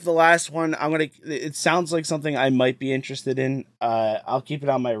like the last one. It sounds like something I might be interested in. I'll keep it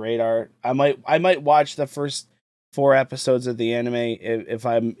on my radar. I might watch the first 4 episodes of the anime if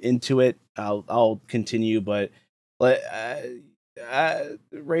I'm into it. I'll continue, but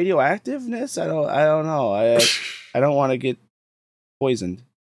radioactiveness. I don't know. I don't want to get poisoned.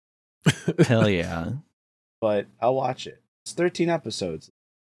 Hell yeah. But I'll watch it. It's 13 episodes.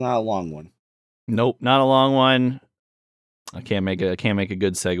 Not a long one. Nope, not a long one. I can't make a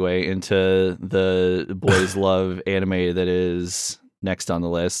good segue into the boys love anime that is next on the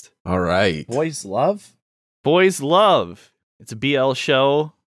list. All right. Boys Love? Boys Love. It's a BL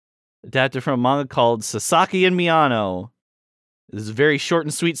show adapted from a manga called Sasaki and Miyano. This is a very short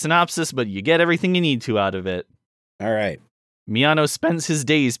and sweet synopsis, but you get everything you need to out of it. All right. Miyano spends his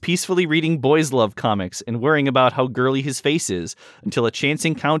days peacefully reading boys' love comics and worrying about how girly his face is, until a chance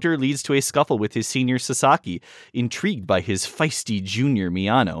encounter leads to a scuffle with his senior Sasaki. Intrigued by his feisty junior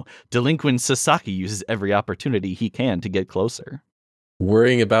Miyano, delinquent Sasaki uses every opportunity he can to get closer.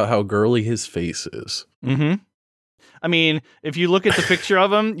 Worrying about how girly his face is. Mm-hmm. I mean, if you look at the picture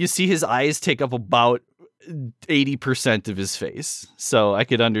of him, you see his eyes take up about 80% of his face. So I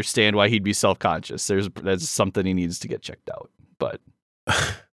could understand why he'd be self-conscious. That's something he needs to get checked out. But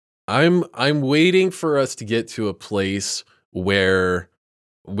I'm waiting for us to get to a place where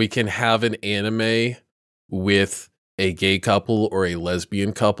we can have an anime with a gay couple or a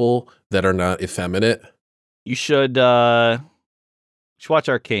lesbian couple that are not effeminate. you should watch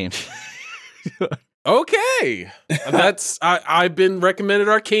Arcane. Okay. I've been recommended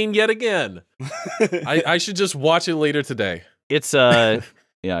Arcane yet again. I should just watch it later today. It's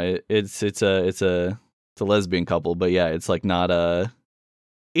it's a lesbian couple, but yeah, it's like not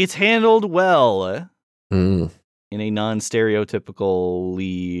it's handled well in a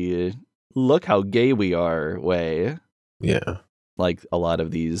non-stereotypically look how gay we are way. Yeah. Like a lot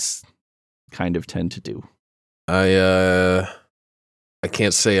of these kind of tend to do. I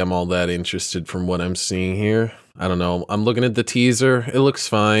can't say I'm all that interested from what I'm seeing here. I don't know. I'm looking at the teaser. It looks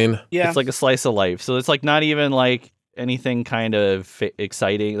fine. Yeah. It's like a slice of life. So it's like not even like anything kind of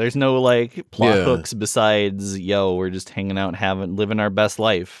exciting. There's no like plot hooks besides, we're just hanging out and living our best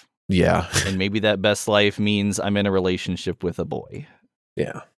life. Yeah. And maybe that best life means I'm in a relationship with a boy.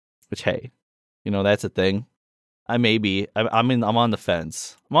 Yeah. Which, hey, that's a thing. I'm on the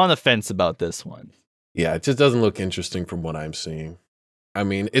fence. I'm on the fence about this one. Yeah, it just doesn't look interesting from what I'm seeing. I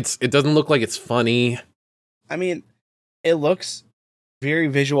mean, it doesn't look like it's funny. I mean, it looks very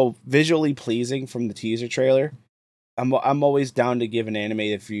visually pleasing from the teaser trailer. I'm always down to give an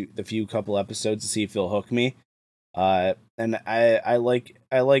anime the few couple episodes to see if it'll hook me. And I like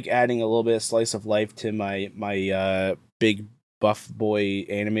adding a little bit of slice of life to my big buff boy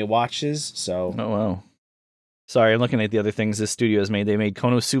anime watches. So oh wow. Sorry, I'm looking at the other things this studio has made. They made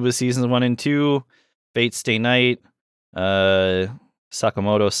Konosuba seasons 1 and 2, Fate Stay Night,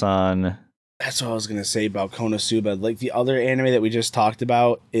 Sakamoto-san. That's what I was gonna say about Konosuba. Like the other anime that we just talked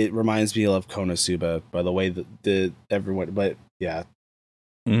about, it reminds me of Konosuba by the way that everyone. But yeah.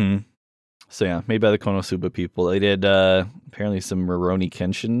 Mm-hmm. So yeah, made by the Konosuba people. They did apparently some Rurouni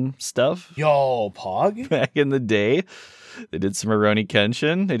Kenshin stuff. Yo, Pog. Back in the day, they did some Rurouni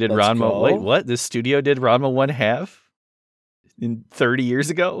Kenshin. They did Let's Ranma. go. Wait, what? This studio did Ranma 1/2 in 30 years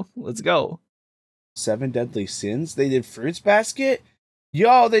ago. Let's go. 7 Deadly Sins. They did Fruits Basket.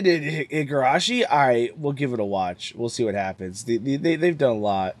 Yo, they did Higurashi. All right, we'll give it a watch. We'll see what happens. They've done a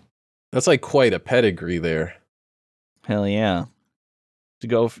lot. That's like quite a pedigree there. Hell yeah. To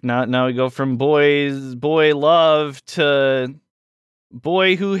go now we go from boy love to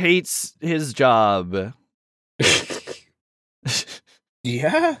boy who hates his job.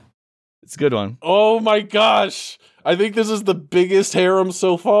 Yeah. It's a good one. Oh my gosh. I think this is the biggest harem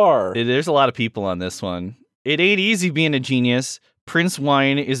so far. There's a lot of people on this one. It ain't easy being a genius. Prince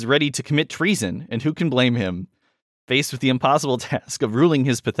Wine is ready to commit treason, and who can blame him? Faced with the impossible task of ruling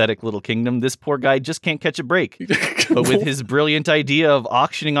his pathetic little kingdom, this poor guy just can't catch a break. But with his brilliant idea of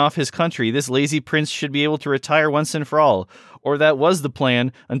auctioning off his country, this lazy prince should be able to retire once and for all. Or that was the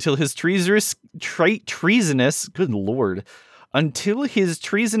plan until his treasonous, good lord, until his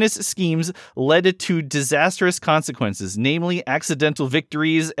treasonous schemes led to disastrous consequences, namely accidental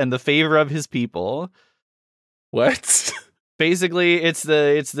victories and the favor of his people. What? Basically, it's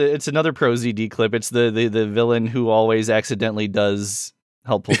another Pro ZD clip. It's the villain who always accidentally does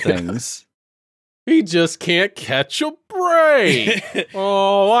helpful things. He just can't catch a break.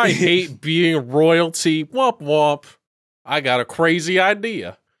 Oh, I hate being royalty. Womp womp. I got a crazy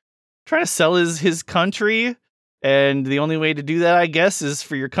idea. Trying to sell his country, and the only way to do that, I guess, is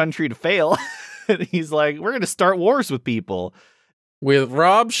for your country to fail. And he's like, we're going to start wars with people. With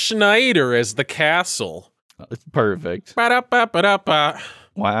Rob Schneider as the castle. It's perfect. Ba-da-ba-ba-da-ba.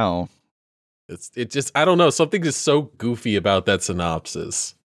 Wow. It just, I don't know. Something is so goofy about that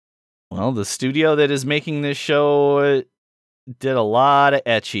synopsis. Well, the studio that is making this show did a lot of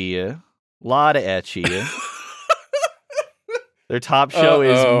ecchi. Their top show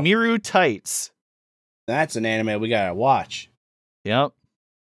is Miru Tights. That's an anime we gotta watch. Yep.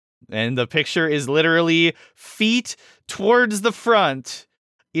 And the picture is literally feet towards the front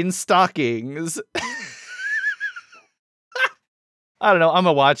in stockings. I don't know. I'm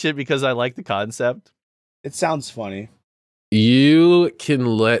gonna watch it because I like the concept. It sounds funny. You can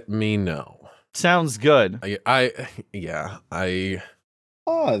let me know. Sounds good. Oh,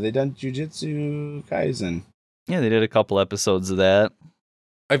 they done Jujutsu Kaisen. Yeah, they did a couple episodes of that.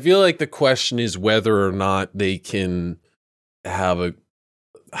 I feel like the question is whether or not they can have a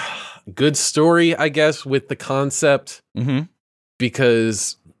good story, I guess, with the concept. Mm-hmm.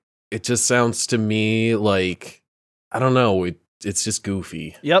 Because it just sounds to me like, I don't know, it's just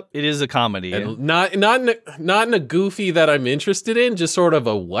goofy. Yep, it is a comedy. And not in a goofy that I'm interested in, just sort of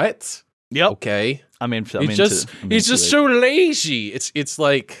a what? Yep. Okay. He's just so lazy. It's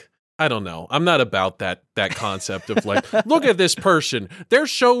like, I don't know. I'm not about that concept of like, look at this person. They're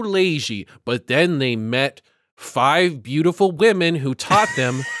so lazy, but then they met 5 beautiful women who taught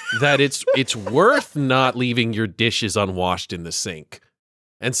them that it's worth not leaving your dishes unwashed in the sink.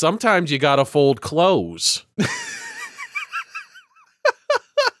 And sometimes you gotta fold clothes.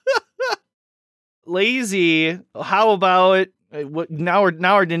 Lazy. How about now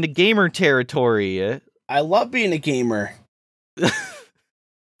we're into gamer territory. I love being a gamer.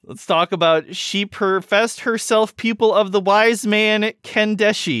 Let's talk about she professed herself pupil of the wise man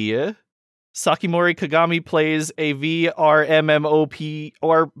Kendeshi. Sakimori Kagami plays a VR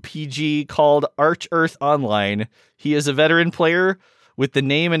MMORPG called Arch-Earth Online. He is a veteran player with the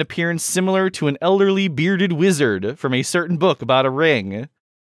name and appearance similar to an elderly bearded wizard from a certain book about a ring.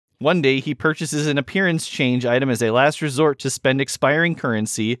 One day, he purchases an appearance change item as a last resort to spend expiring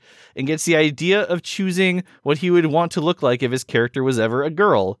currency and gets the idea of choosing what he would want to look like if his character was ever a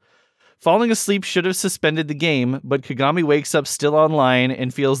girl. Falling asleep should have suspended the game, but Kagami wakes up still online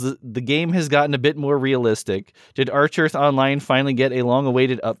and feels that the game has gotten a bit more realistic. Did Arch-Earth Online finally get a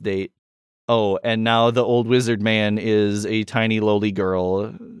long-awaited update? Oh, and now the old wizard man is a tiny lowly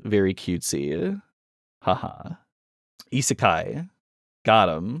girl. Very cutesy. Haha. Isekai. Got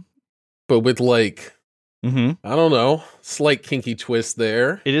him. But with like, Mm-hmm. I don't know, slight kinky twist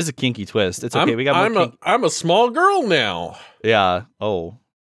there. It is a kinky twist. It's okay. I'm a small girl now. Yeah. Oh.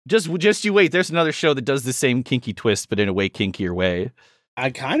 Just you wait. There's another show that does the same kinky twist, but in a way kinkier way.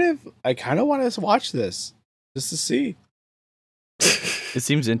 I kind of want to watch this just to see. It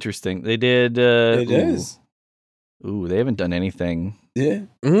seems interesting. They did. It is. Ooh, they haven't done anything. Yeah.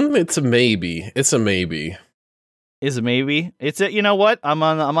 It's a maybe. It's a maybe. Is a maybe. It's a. You know what? I'm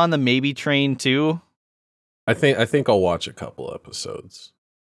on the maybe train too. I think I'll watch a couple episodes,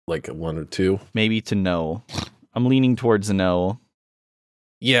 like 1 or 2. Maybe to no. I'm leaning towards a no.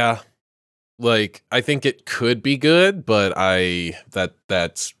 Yeah, like I think it could be good, but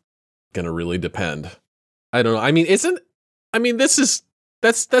that's gonna really depend. I don't know.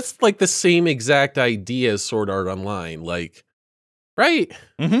 That's like the same exact idea as Sword Art Online, like, right?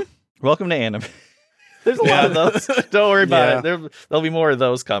 Mm-hmm. Welcome to anime. There's a lot of those. Don't worry about it. There'll be more of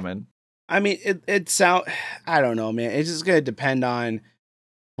those coming. I mean, I don't know, man. It's just gonna depend on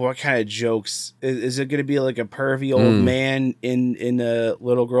what kind of jokes. Is it gonna be like a pervy old man in a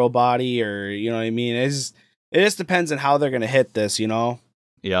little girl body, or you know what I mean? It just depends on how they're gonna hit this, you know?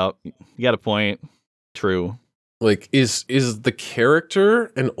 Yeah, you got a point. True. Like, is the character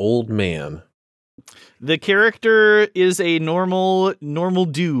an old man? The character is a normal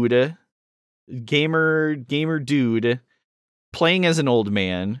dude, gamer dude, playing as an old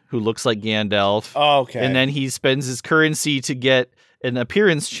man who looks like Gandalf. Oh, okay. And then he spends his currency to get an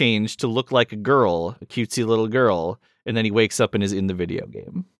appearance change to look like a girl, a cutesy little girl. And then he wakes up and is in the video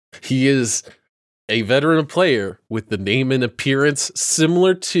game. He is a veteran player with the name and appearance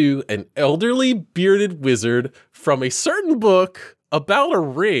similar to an elderly bearded wizard from a certain book about a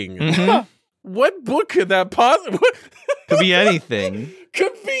ring. Mhm. What book could that possibly? Could be anything.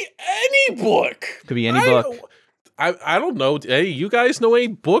 Could be any book. Could be any book. I don't know. Hey, you guys know any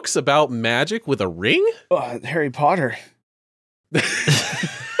books about magic with a ring? Harry Potter.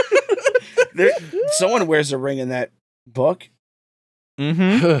 Someone wears a ring in that book.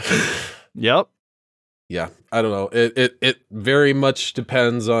 Mm-hmm. Yep. Yeah, I don't know. It very much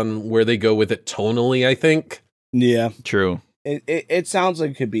depends on where they go with it tonally, I think. Yeah. True. It sounds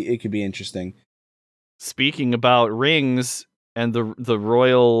like it could be interesting. Speaking about rings and the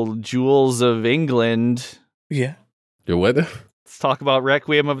royal jewels of England, Yeah. You what? let's talk about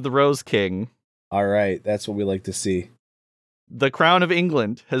Requiem of the Rose King. All right, that's what we like to see. The crown of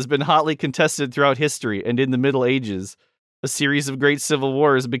England has been hotly contested throughout history, and in the Middle Ages, a series of great civil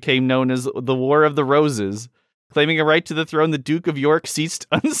wars became known as the War of the Roses. Claiming a right to the throne, the Duke of York seeks to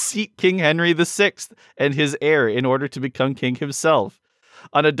unseat King Henry VI and his heir in order to become king himself.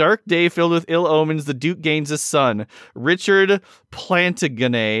 On a dark day filled with ill omens, the Duke gains a son, Richard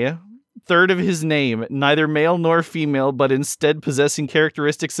Plantagenet, third of his name, neither male nor female, but instead possessing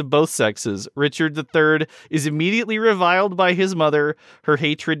characteristics of both sexes. Richard III is immediately reviled by his mother. Her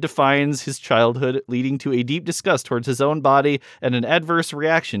hatred defines his childhood, leading to a deep disgust towards his own body and an adverse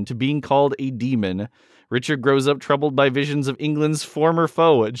reaction to being called a demon. Richard grows up troubled by visions of England's former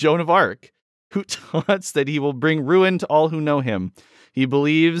foe, Joan of Arc, who taunts that he will bring ruin to all who know him. He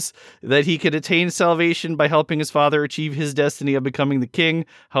believes that he could attain salvation by helping his father achieve his destiny of becoming the king.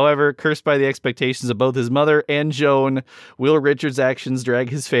 However, cursed by the expectations of both his mother and Joan, will Richard's actions drag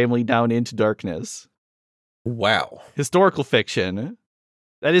his family down into darkness. Wow. Historical fiction.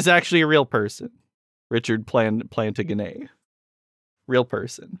 That is actually a real person. Richard Plantagenet. Real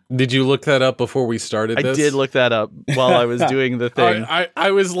person. Did you look that up before we started this? I did look that up while I was doing the thing.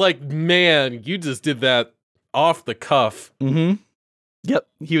 I was like, man, you just did that off the cuff. Mm-hmm. Yep,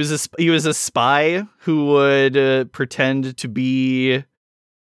 he was a spy who would pretend to be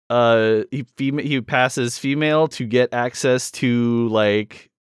he passes female to get access to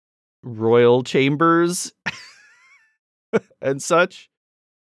like royal chambers and such.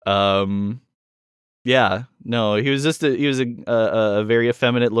 Yeah, no, he was a very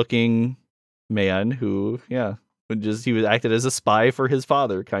effeminate looking man who he was acted as a spy for his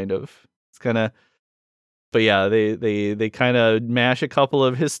father, kind of. It's kind of. But yeah, they kind of mash a couple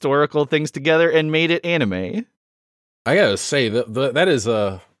of historical things together and made it anime. I gotta say that is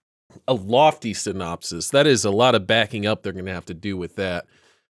a lofty synopsis. That is a lot of backing up they're gonna have to do with that.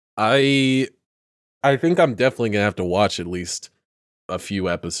 I think I'm definitely gonna have to watch at least a few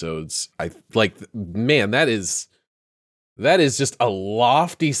episodes. Man, that is just a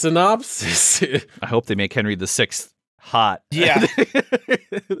lofty synopsis. I hope they make Henry VI hot. Yeah.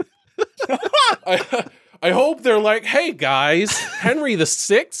 I hope they're like, hey guys, Henry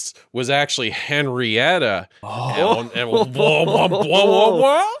VI was actually Henrietta. Oh.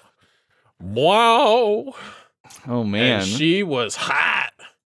 Wow. Oh man. And she was hot.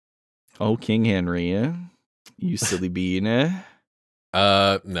 Oh, King Henry, you silly bean.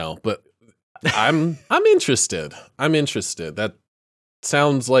 No, but I'm interested. I'm interested. That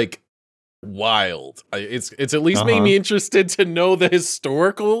sounds like wild. It's at least made me interested to know the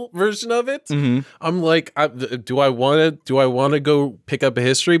historical version of it. Mm-hmm. I'm like, do I want to go pick up a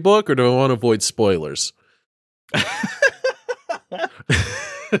history book, or do I want to avoid spoilers?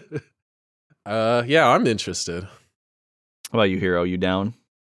 Yeah, I'm interested. How about you, Hero? You down?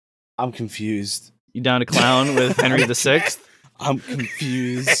 I'm confused. You down to clown with Henry VI? I'm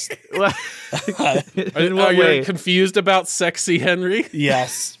confused. In what Are way? you confused about sexy Henry?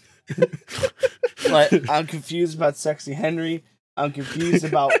 Yes. Like, I'm confused about sexy Henry. I'm confused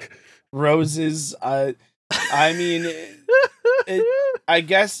about roses. I mean, I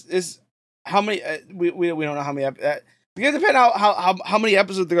guess is how many we don't know how many. It's gonna depend how many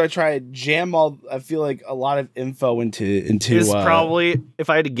episodes they're gonna try to jam all. I feel like a lot of info into. It's probably, if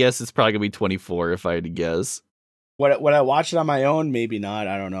I had to guess, it's probably gonna be 24. If I had to guess. Would I watch it on my own? Maybe not.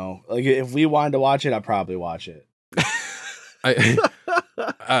 I don't know. Like if we wanted to watch it, I'd probably watch it.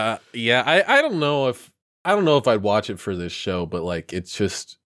 Yeah, I don't know if I'd watch it for this show, but like it's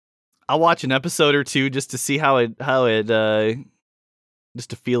just I'll watch an episode or two just to see how it just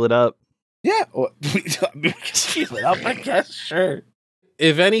to feel it up. Yeah, feel it up. I guess sure.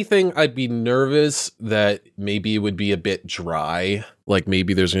 If anything, I'd be nervous that maybe it would be a bit dry. Like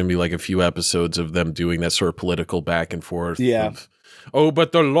maybe there's going to be like a few episodes of them doing that sort of political back and forth. Yeah. Oh,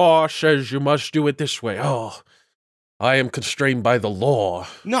 but the law says you must do it this way. Oh, I am constrained by the law.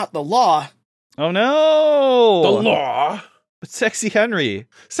 Not the law. Oh no! The law. But Sexy Henry.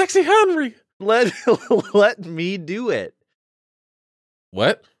 Sexy Henry. Let me do it.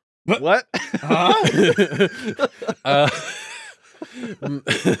 What? What?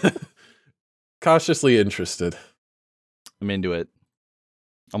 Cautiously interested. I'm into it.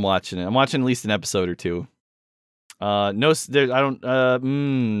 I'm watching it. I'm watching at least an episode or two. No, there. I don't.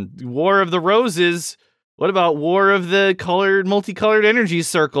 War of the Roses. What about War of the multicolored energy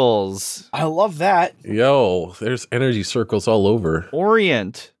circles? I love that. Yo, there's energy circles all over.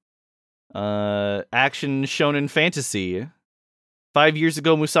 Orient. Action shonen fantasy. 5 years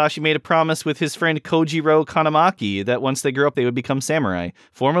ago, Musashi made a promise with his friend Kojiro Kanamaki that once they grew up, they would become samurai,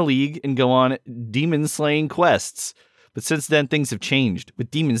 form a league, and go on demon-slaying quests. But since then, things have changed.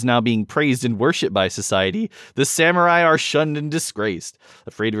 With demons now being praised and worshipped by society, the samurai are shunned and disgraced.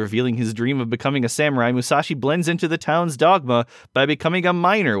 Afraid of revealing his dream of becoming a samurai, Musashi blends into the town's dogma by becoming a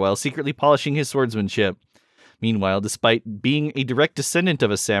miner while secretly polishing his swordsmanship. Meanwhile, despite being a direct descendant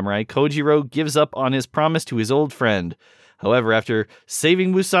of a samurai, Kojiro gives up on his promise to his old friend. However, after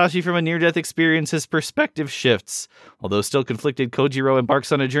saving Musashi from a near-death experience, his perspective shifts. Although still conflicted, Kojiro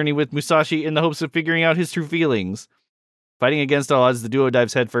embarks on a journey with Musashi in the hopes of figuring out his true feelings. Fighting against all odds, the duo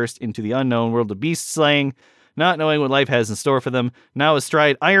dives headfirst into the unknown world of beast slaying, not knowing what life has in store for them. Now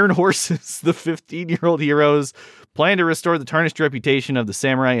astride iron horses, the 15-year-old heroes plan to restore the tarnished reputation of the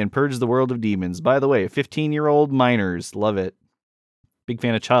samurai and purge the world of demons. By the way, 15-year-old miners. Love it. Big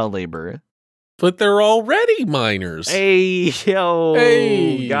fan of child labor. But they're already minors. Hey, yo.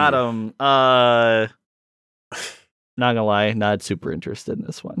 Hey. Got him. Not gonna lie, not super interested in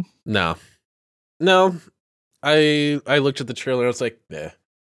this one. No. I looked at the trailer and I was like, nah.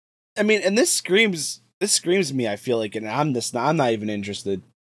 I mean, and this screams me, I feel like, and I'm not even interested.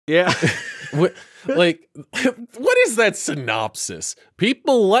 Yeah. What is that synopsis?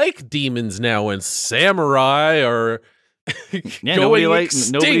 People like demons now, and samurai are going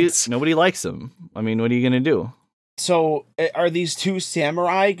extinct. Nobody likes them. I mean, what are you gonna do? So, are these two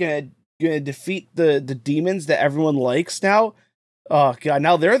samurai gonna defeat the demons that everyone likes now? Oh god,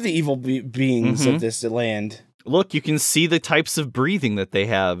 now they're the evil beings of this land. Look, you can see the types of breathing that they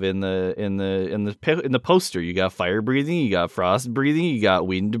have in the poster. You got fire breathing, you got frost breathing, you got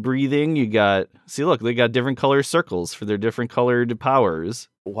wind breathing, they got different color circles for their different colored powers.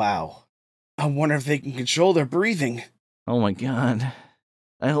 Wow. I wonder if they can control their breathing. Oh my god.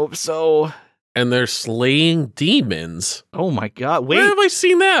 I hope so. And they're slaying demons. Oh my god. Wait. Where have I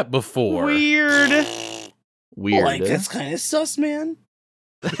seen that before? Weird. Like, that's kind of sus, man.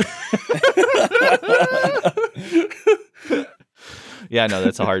 Yeah, no,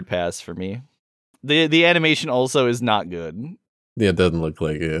 that's a hard pass for me. The animation also is not good. Yeah, it doesn't look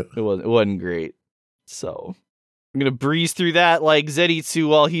like it. It wasn't great. So I'm gonna breeze through that like Zenitsu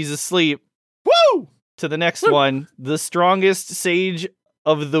while he's asleep. Woo! To the next one. The strongest sage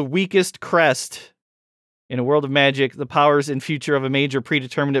of the weakest crest. In a world of magic, the powers and future of a major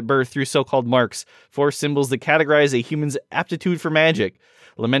predetermined at birth through so-called marks, 4 symbols that categorize a human's aptitude for magic.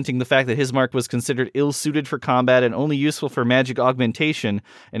 Lamenting the fact that his mark was considered ill-suited for combat and only useful for magic augmentation,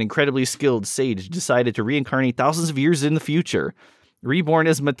 an incredibly skilled sage decided to reincarnate thousands of years in the future. Reborn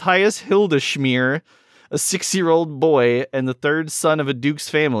as Matthias Hildeshmir, a 6-year-old boy and the third son of a duke's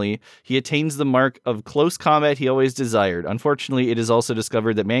family, he attains the mark of close combat he always desired. Unfortunately, it is also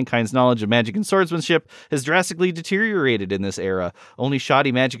discovered that mankind's knowledge of magic and swordsmanship has drastically deteriorated in this era. Only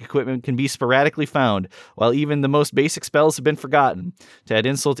shoddy magic equipment can be sporadically found, while even the most basic spells have been forgotten. To add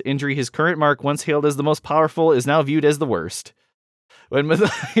insult to injury, his current mark, once hailed as the most powerful, is now viewed as the worst. When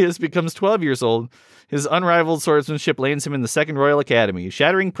Matthias becomes 12 years old, his unrivaled swordsmanship lands him in the Second Royal Academy.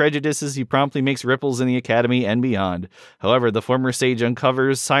 Shattering prejudices, he promptly makes ripples in the academy and beyond. However, the former sage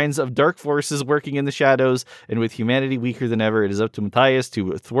uncovers signs of dark forces working in the shadows, and with humanity weaker than ever, it is up to Matthias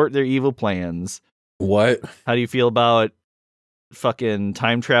to thwart their evil plans. What? How do you feel about fucking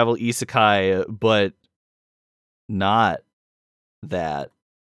time travel isekai, but not that?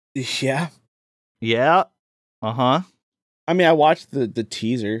 Yeah. Yeah? Uh-huh. I mean, I watched the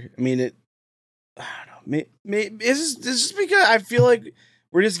teaser. I mean, I don't know. Is this because I feel like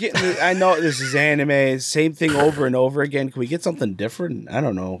we're just getting... I know this is anime, same thing over and over again. Can we get something different? I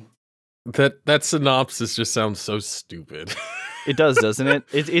don't know. That synopsis just sounds so stupid. It does, doesn't it?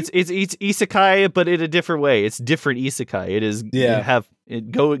 It's isekai, but in a different way. It's different isekai. It is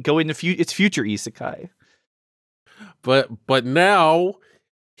go into it's future isekai. But now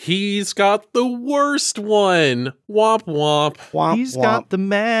he's got the worst one. Womp womp. Womp, He's womp. got the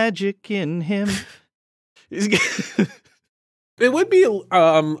magic in him. It would be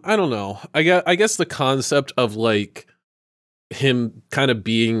I don't know. I guess the concept of like him kind of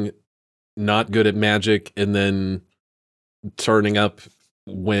being not good at magic and then turning up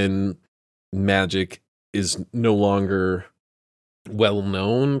when magic is no longer well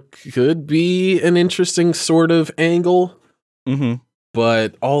known could be an interesting sort of angle. Mm-hmm.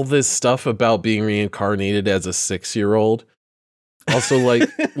 But all this stuff about being reincarnated as a 6-year-old, also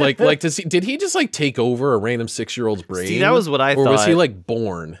did he just like take over a random 6-year-old's brain? See, that was what I thought. Or was he like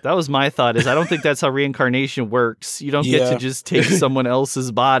born? That was my thought. Is I don't think that's how reincarnation works. You don't get to just take someone else's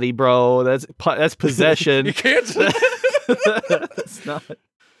body, bro. That's possession. You can't. That's not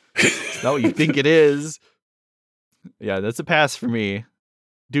what you think it is. Yeah, that's a pass for me.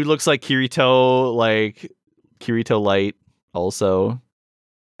 Dude looks like Kirito Light. Also,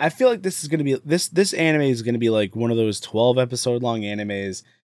 I feel like this is going to be this anime is going to be like one of those 12 episode long animes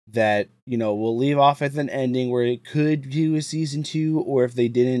that, you know, will leave off at an ending where it could do a season 2, or if they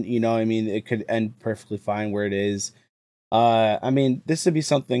didn't, you know, I mean, it could end perfectly fine where it is. I mean, this would be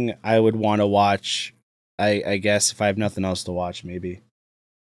something I would want to watch, I guess, if I have nothing else to watch, maybe.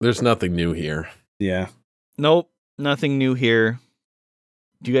 There's nothing new here. Yeah. Nope, nothing new here.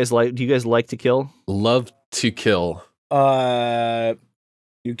 Do you guys like to kill? Love to kill.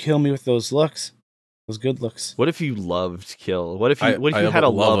 You kill me with those looks. Those good looks. What if you loved kill? What if you had a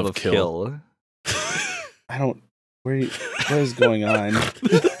love of kill? I don't. What is going on?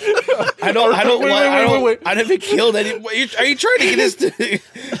 I haven't killed anyone. Are you trying to get us to?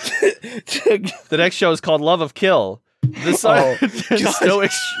 The next show is called Love of Kill. Stoic.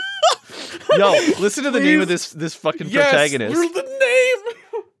 Yo, listen to the name of this fucking protagonist. Yes, the name.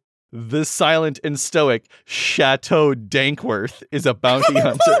 The silent and stoic Chateau Dankworth is a bounty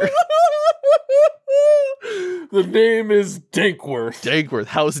hunter. The name is Dankworth. Dankworth.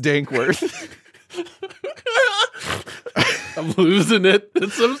 House Dankworth. I'm losing it.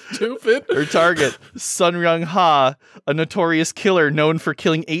 It's so stupid. Her target, Sun Ryung Ha, a notorious killer known for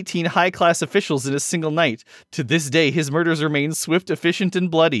killing 18 high-class officials in a single night. To this day, his murders remain swift, efficient,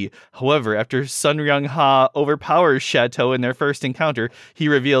 and bloody. However, after Sun Ryung Ha overpowers Chateau in their first encounter, he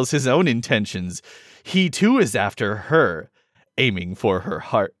reveals his own intentions. He too is after her, aiming for her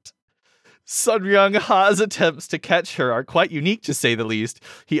heart. Sun Ryung Ha's attempts to catch her are quite unique, to say the least.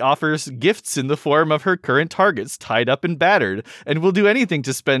 He offers gifts in the form of her current targets, tied up and battered, and will do anything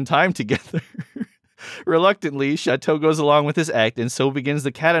to spend time together. Reluctantly, Chateau goes along with his act, and so begins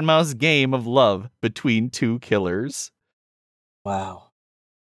the cat and mouse game of love between two killers. Wow.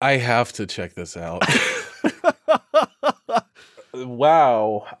 I have to check this out.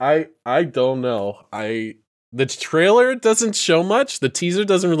 Wow. I don't know. The trailer doesn't show much. The teaser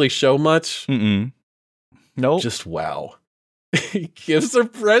doesn't really show much. Nope. Just wow. He gives her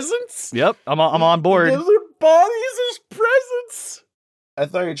presents? Yep, I'm on board. He gives her bodies as presents? I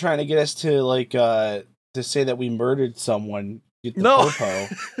thought you were trying to get us to to say that we murdered someone. Get the No. popo.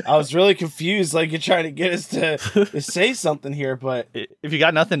 I was really confused. Like, you're trying to get us to say something here, but If you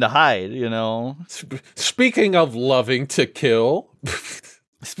got nothing to hide, you know. Speaking of loving to kill.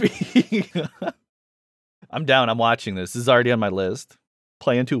 I'm down. I'm watching this. This is already on my list.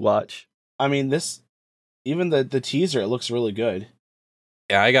 Plan to watch. I mean, even the teaser, it looks really good.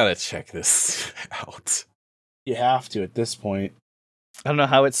 Yeah, I gotta check this out. You have to at this point. I don't know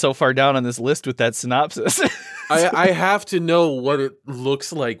how it's so far down on this list with that synopsis. I have to know what it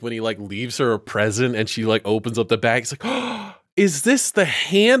looks like when he leaves her a present and she opens up the bag. It's like, oh, is this the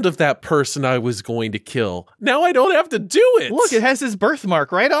hand of that person I was going to kill? Now I don't have to do it. Look, it has his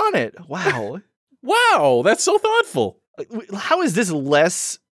birthmark right on it. Wow. Wow, that's so thoughtful. How is this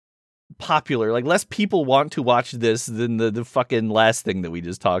less popular? Less people want to watch this than the fucking last thing that we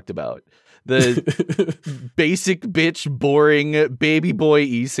just talked about. The basic bitch, boring baby boy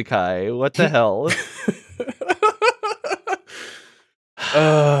isekai. What the hell?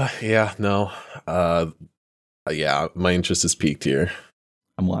 Yeah, no. Yeah, my interest is peaked here.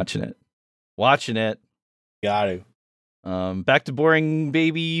 I'm watching it. Watching it. Got to. Back to boring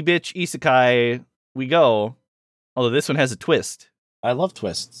baby bitch isekai we go. Although this one has a twist. I love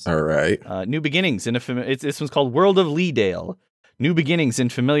twists. All right. New beginnings in this one's called World of Leedale. New beginnings in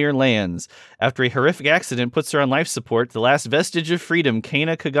familiar lands. After a horrific accident puts her on life support, the last vestige of freedom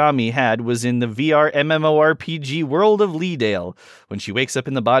Kana Kagami had was in the VR MMORPG World of Leedale. When she wakes up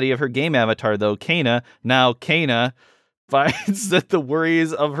in the body of her game avatar, though, Kana finds that the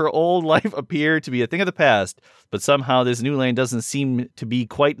worries of her old life appear to be a thing of the past, but somehow this new land doesn't seem to be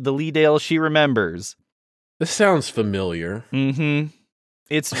quite the Leedale she remembers. This sounds familiar. Mm-hmm.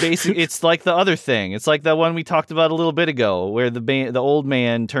 It's basic. It's like the other thing. It's like the one we talked about a little bit ago, where the old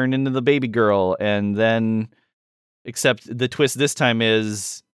man turned into the baby girl, and then, except the twist this time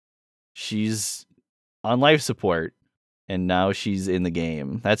is she's on life support, and now she's in the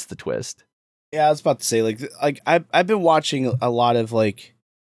game. That's the twist. Yeah, I was about to say, I've been watching a lot of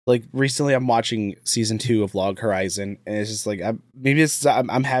like recently I'm watching season 2 of Log Horizon, and it's just like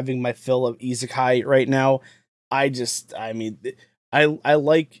I'm having my fill of isekai right now. I mean, I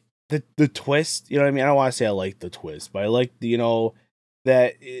like the twist. You know what I mean? I don't want to say I like the twist, but I like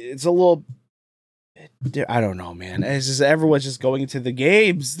that it's a little. I don't know, man. It's just everyone's just going into the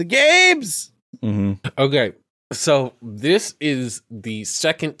games. The games. Mm-hmm. Okay, so this is the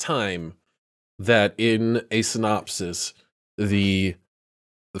second time that in a synopsis the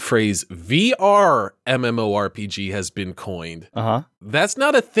phrase VR MMORPG has been coined. Uh-huh. That's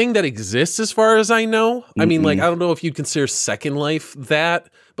not a thing that exists as far as I know. I mean, like, Mm-mm. I don't know if you'd consider Second Life that,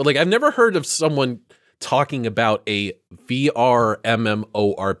 but like, I've never heard of someone talking about a VR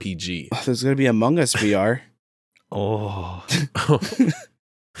MMORPG. There's gonna be Among Us VR. Oh,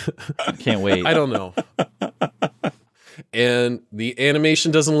 can't wait. I don't know. And the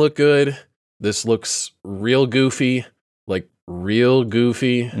animation doesn't look good. This looks real goofy, like real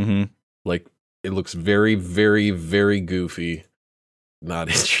goofy. Mm-hmm. Like it looks very, very, very goofy. Not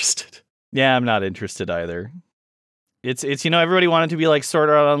interested. Yeah, I'm not interested either. It's everybody wanted to be like Sword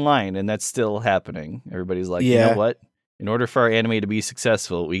Art Online, and that's still happening. Everybody's like, you Yeah. know what? In order for our anime to be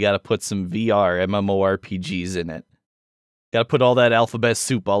successful, we got to put some VR MMORPGs in it. Got to put all that alphabet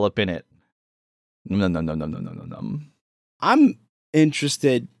soup all up in it. No. I'm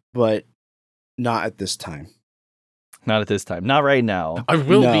interested, but not at this time. Not at this time. Not right now. I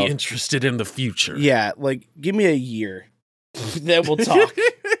will No. be interested in the future. Yeah, like give me a year, then we'll talk.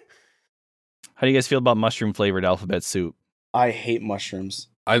 How do you guys feel about mushroom flavored alphabet soup? I hate mushrooms.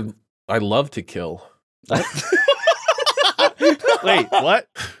 I love to kill. Wait, what?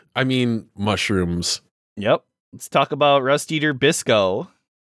 I mean mushrooms. Yep. Let's talk about Rust Eater Bisco.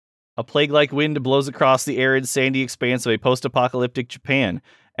 A plague-like wind blows across the arid, sandy expanse of a post-apocalyptic Japan.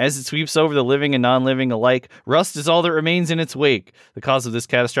 As it sweeps over the living and non-living alike, rust is all that remains in its wake. The cause of this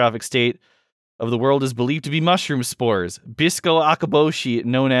catastrophic state of the world is believed to be mushroom spores. Bisco Akaboshi,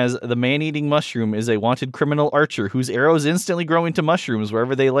 known as the man-eating mushroom, is a wanted criminal archer whose arrows instantly grow into mushrooms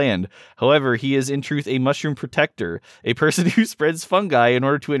wherever they land. However, he is in truth a mushroom protector, a person who spreads fungi in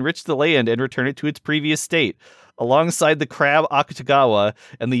order to enrich the land and return it to its previous state. Alongside the crab Akutagawa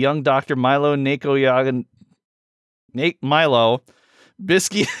and the young Dr. Milo Milo,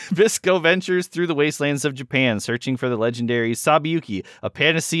 Bisco ventures through the wastelands of Japan, searching for the legendary Sabiyuki, a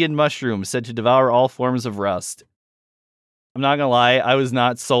Panacean mushroom said to devour all forms of rust. I'm not gonna lie, I was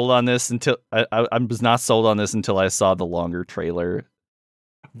not sold on this until I was not sold on this until I saw the longer trailer.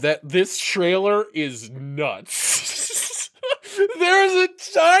 That this trailer is nuts. There's a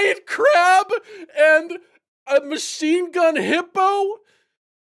giant crab and a machine gun hippo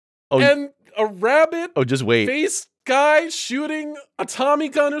and a rabbit Oh, just wait. face guy shooting a Tommy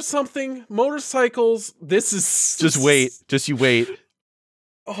gun or something. Motorcycles. This is Just wait. Just you wait.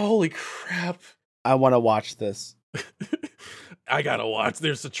 Holy crap. I want to watch this. I gotta watch.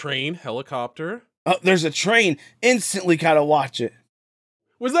 There's a train, helicopter. Oh, there's a train. Instantly gotta watch it.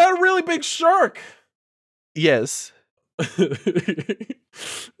 Was that a really big shark? Yes.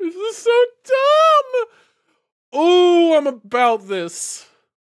 This is so dumb. Ooh, I'm about this.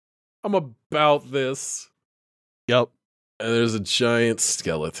 Yep. And there's a giant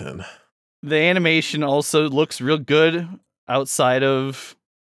skeleton. The animation also looks real good outside of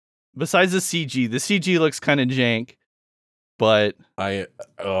besides the CG. The CG looks kind of jank, but I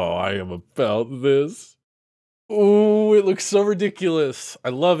am about this. Ooh, it looks so ridiculous. I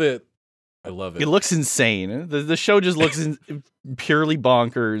love it. it looks insane. The show just looks purely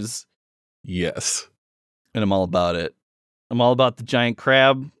bonkers, Yes. and I'm all about it. I'm all about the giant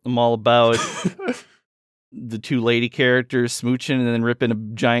crab. I'm all about the two lady characters smooching and then ripping a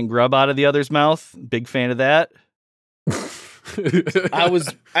giant grub out of the other's mouth. Big fan of that.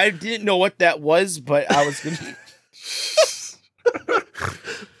 I didn't know what that was, but I was gonna.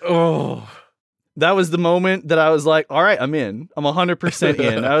 Oh. That was the moment that I was like, all right, I'm in. I'm 100%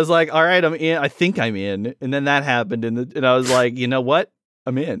 in. I was like, all right, I'm in. I think I'm in. And then that happened. And I was like, you know what?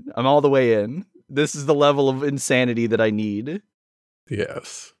 I'm in. I'm all the way in. This is the level of insanity that I need.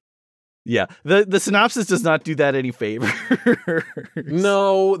 Yes. Yeah. The synopsis does not do that any favor.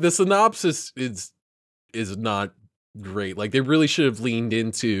 No, the synopsis is not great. Like they really should have leaned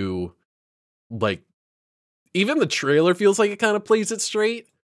into like even the trailer feels like it kind of plays it straight.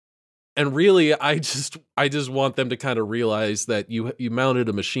 And really I just want them to kind of realize that you mounted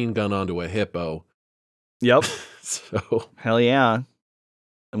a machine gun onto a hippo. Yep. So Hell yeah.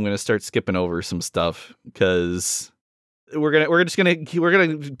 I'm going to start skipping over some stuff because we're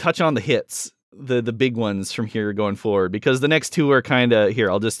going to touch on the hits, the big ones from here going forward, because the next two are kind of here.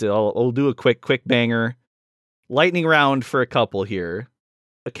 I'll do a quick banger lightning round for a couple here.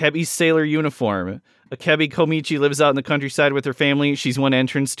 Akebi's sailor uniform. Akebi Komichi lives out in the countryside with her family. She's won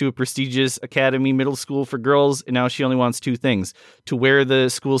entrance to a prestigious academy middle school for girls, and now she only wants two things: to wear the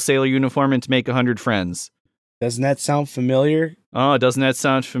school sailor uniform and to make 100 friends. Doesn't that sound familiar? Oh, doesn't that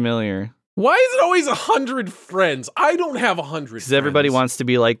sound familiar? Why is it always 100 friends? I don't have 100 friends. Because everybody wants to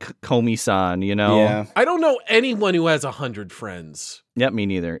be like Komi-san, you know? Yeah. I don't know anyone who has 100 friends. Yep, me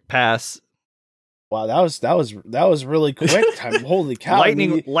neither. Pass. Wow, that was really quick. Holy cow!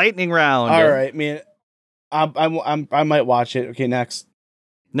 Lightning round. All right, man. I might watch it. Okay, next.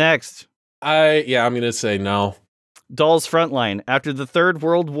 Next. I'm gonna say no. Doll's Frontline. After the Third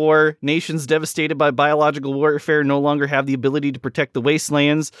World War, nations devastated by biological warfare no longer have the ability to protect the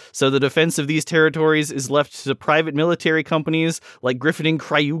wastelands, so the defense of these territories is left to private military companies like Griffin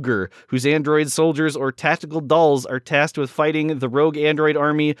Kryuger, whose android soldiers or tactical dolls are tasked with fighting the rogue android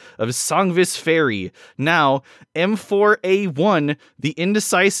army of Songvis Ferry. Now, M4A1, the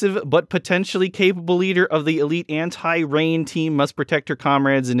indecisive but potentially capable leader of the elite anti-rain team, must protect her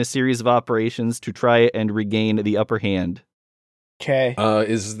comrades in a series of operations to try and regain the upper hand. Okay.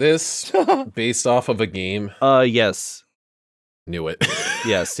 Is this based off of a game? Yes. Knew it.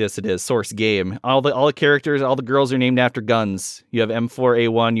 yes, it is. Source game. All the characters, all the girls are named after guns. You have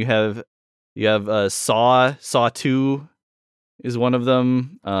M4A1, you have Saw 2 is one of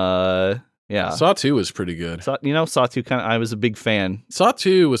them. Yeah. Saw 2 was pretty good. Saw 2 I was a big fan. Saw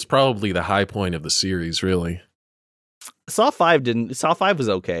 2 was probably the high point of the series, really. Saw 5 was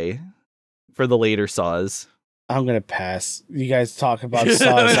okay for the later Saws. I'm gonna pass. You guys talk about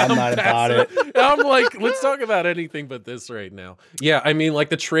Saws. I'm not about it. I'm like, let's talk about anything but this right now. Yeah, I mean, like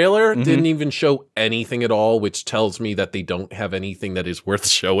the trailer didn't even show anything at all, which tells me that they don't have anything that is worth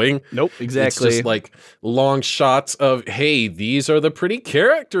showing. Nope, exactly. It's just like long shots of, hey, these are the pretty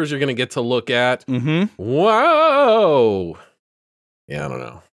characters you're gonna get to look at. Mm-hmm. Whoa. Yeah, I don't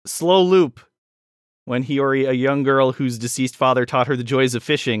know. Slow loop. When Hiyori, a young girl whose deceased father taught her the joys of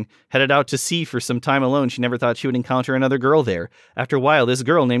fishing, headed out to sea for some time alone, she never thought she would encounter another girl there. After a while, this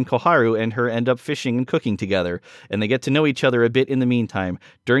girl named Koharu and her end up fishing and cooking together, and they get to know each other a bit in the meantime.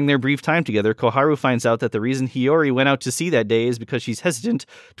 During their brief time together, Koharu finds out that the reason Hiyori went out to sea that day is because she's hesitant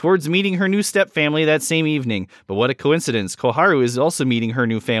towards meeting her new stepfamily that same evening. But what a coincidence, Koharu is also meeting her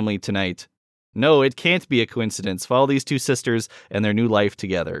new family tonight. No, it can't be a coincidence. Follow these two sisters and their new life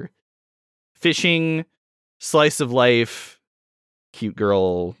together. Fishing, slice of life, cute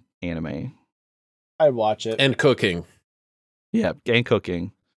girl anime. I'd watch it. And cooking. Yeah, and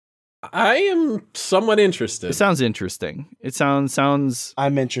cooking. I am somewhat interested. It sounds interesting. It sounds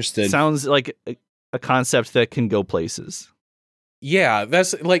I'm interested. Sounds like a concept that can go places. Yeah,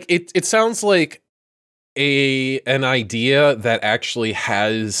 that's like it sounds like an idea that actually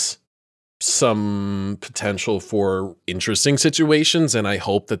has some potential for interesting situations, and I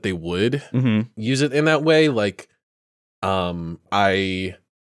hope that they would use it in that way. Like, I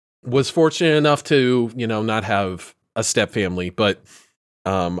was fortunate enough to, not have a stepfamily, but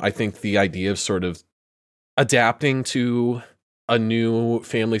I think the idea of sort of adapting to a new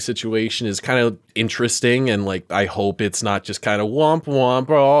family situation is kind of interesting, and like I hope it's not just kind of womp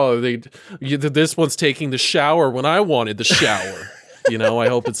womp. Oh, this one's taking the shower when I wanted the shower. I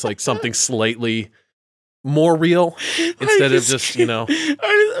hope it's like something slightly more real instead of just,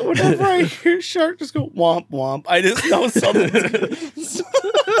 whenever I hear shark just go womp womp, I just know something.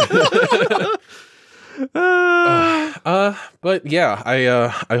 But yeah,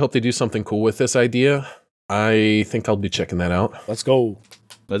 I hope they do something cool with this idea. I think I'll be checking that out. Let's go.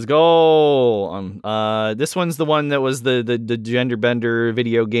 This one's the one that was the gender bender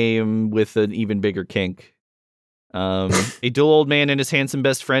video game with an even bigger kink. A dual old man and his handsome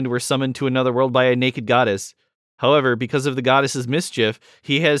best friend were summoned to another world by a naked goddess. However, because of the goddess's mischief,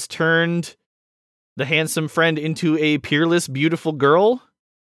 he has turned the handsome friend into a peerless, beautiful girl.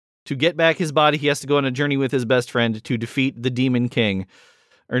 To get back his body, he has to go on a journey with his best friend to defeat the Demon King.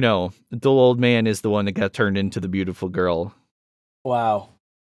 Or no, the dual old man is the one that got turned into the beautiful girl. Wow.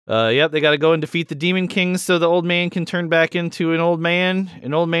 Yep, they got to go and defeat the Demon King so the old man can turn back into an old man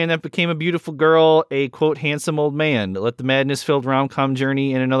that became a beautiful girl, a, quote, handsome old man. Let the madness-filled rom-com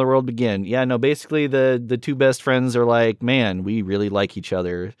journey in another world begin. Yeah, no, basically the two best friends are like, man, we really like each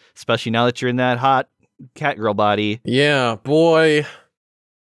other, especially now that you're in that hot cat girl body. Yeah, boy,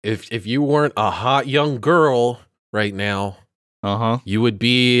 if you weren't a hot young girl right now, you would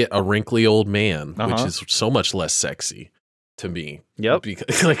be a wrinkly old man, which is so much less sexy. To me, yep.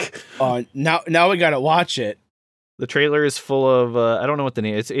 Because, now we gotta watch it. The trailer is full of I don't know what the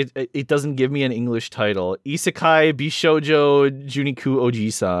name is. It doesn't give me an English title. Isekai Bishoujo Juniku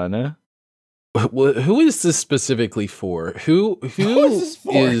Oji-san. Who is this specifically for? Who is this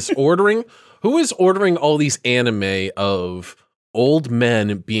for? is ordering? Who is ordering all these anime of old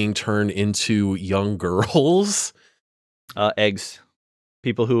men being turned into young girls? Eggs.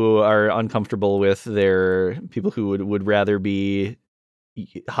 People who are uncomfortable with people who would rather be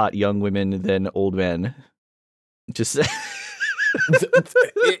hot young women than old men. Just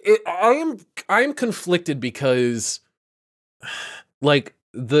I'm conflicted because, like,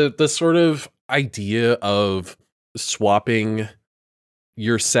 the sort of idea of swapping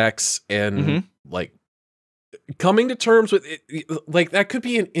your sex and like coming to terms with it, like, that could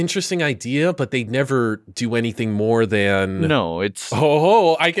be an interesting idea, but they never do anything more than it's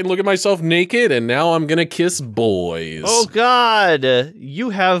I can look at myself naked and now I'm gonna kiss boys. oh god,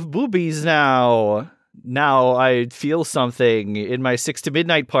 you have boobies now. Now I feel something in my 6 to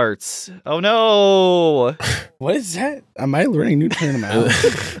midnight parts. Oh no. What is that? Am I learning new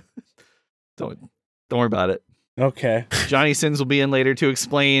terminology? Don't worry about it. Okay. Johnny Sins will be in later to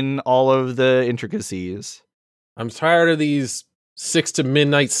explain all of the intricacies. I'm tired of these 6 to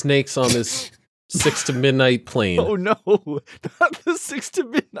midnight snakes on this 6 to midnight plane. Oh no, not the 6 to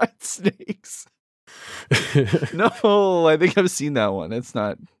midnight snakes. No, I think I've seen that one. It's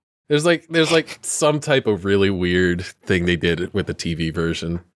not. There's like some type of really weird thing they did with the TV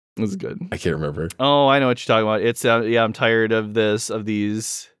version. It was good. I can't remember. Oh, I know what you're talking about. It's I'm tired of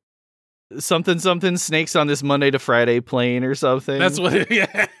these something snakes on this Monday to Friday plane or something. That's what.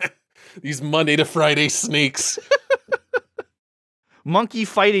 Yeah, these Monday to Friday snakes. Monkey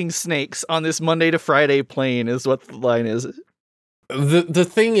fighting snakes on this Monday to Friday plane is what the line is. The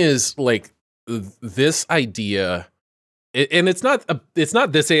thing is, like, this idea. And it's not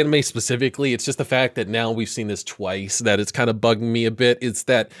this anime specifically. It's just the fact that now we've seen this twice that it's kind of bugging me a bit. It's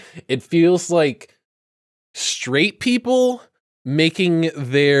that it feels like straight people making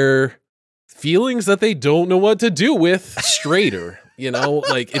their feelings that they don't know what to do with straighter. You know,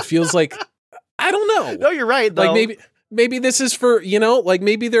 like, it feels like, I don't know. No, you're right, though. Like, maybe this is for, you know, like,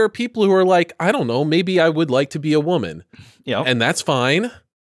 maybe there are people who are like, I don't know, maybe I would like to be a woman. Yeah. And that's fine.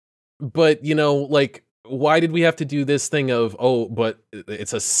 But, you know, like, why did we have to do this thing of, but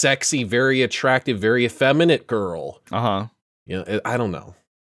it's a sexy, very attractive, very effeminate girl? Uh-huh. You know, I don't know.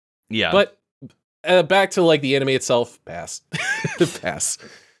 Yeah. But back to, like, the anime itself, pass.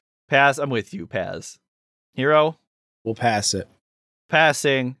 Pass, I'm with you, Paz. Hero? We'll pass it.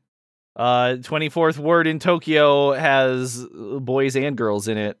 Passing. 24th Ward in Tokyo has boys and girls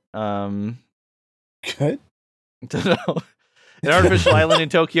in it. Good. Don't know. An artificial island in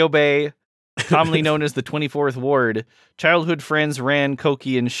Tokyo Bay, commonly known as the 24th Ward. Childhood friends Ran,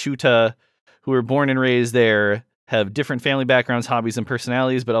 Koki, and Shuta, who were born and raised there, have different family backgrounds, hobbies, and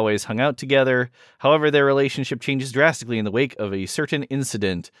personalities, but always hung out together. However, their relationship changes drastically in the wake of a certain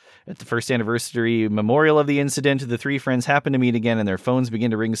incident. At the first anniversary memorial of the incident, the three friends happen to meet again, and their phones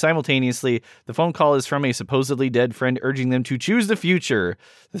begin to ring simultaneously. The phone call is from a supposedly dead friend urging them to choose the future.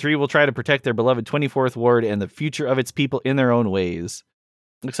 The three will try to protect their beloved 24th Ward and the future of its people in their own ways.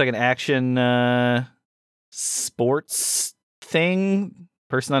 Looks like an action sports thing.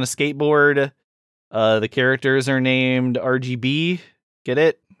 Person on a skateboard. The characters are named RGB. Get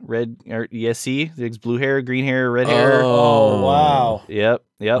it? Red, ESC. There's blue hair, green hair, red hair. Oh wow. Yep.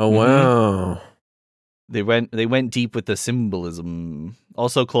 Oh wow. They went deep with the symbolism.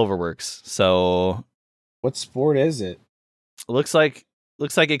 Also Cloverworks. So What sport is it? looks like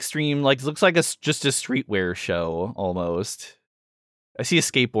extreme, like looks like just a streetwear show almost. I see a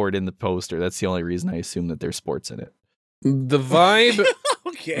skateboard in the poster. That's the only reason I assume that there's sports in it. The vibe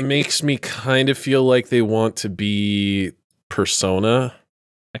Okay. makes me kind of feel like they want to be Persona.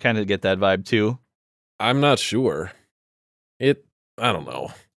 I kind of get that vibe too. I'm not sure. I don't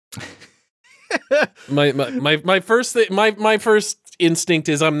know. my first instinct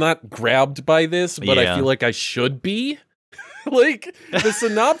is I'm not grabbed by this, but I Yeah. feel like I should be. Like, the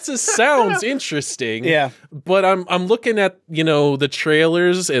synopsis sounds interesting. Yeah. But I'm looking at, you know, the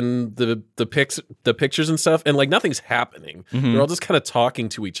trailers and the pictures and stuff, and like nothing's happening. Mhm. They're all just kind of talking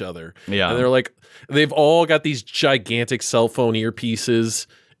to each other. Yeah. And they're like, they've all got these gigantic cell phone earpieces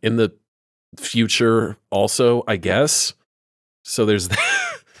in the future also, I guess. So there's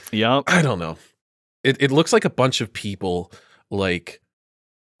that. Yep. I don't know. It looks like a bunch of people, like,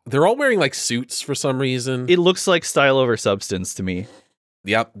 they're all wearing like suits for some reason. It looks like style over substance to me.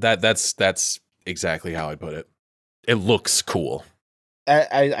 Yep, that's exactly how I put it. It looks cool.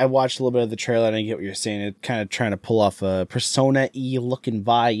 I watched a little bit of the trailer and I get what you're saying. It kind of trying to pull off a Persona-y looking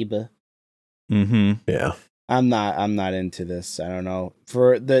vibe. Mm-hmm. Yeah. I'm not into this. I don't know.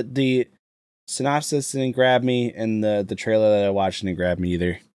 For the synopsis didn't grab me, and the trailer that I watched didn't grab me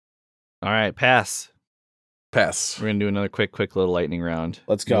either. All right, pass. Pass. We're gonna do another quick little lightning round.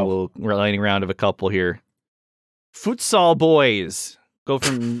 Let's go. A little lightning round of a couple here. Futsal boys go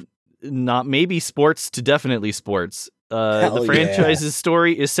from not maybe sports to definitely sports. Hell The franchise's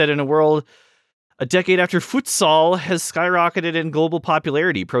story is set in a world a decade after futsal has skyrocketed in global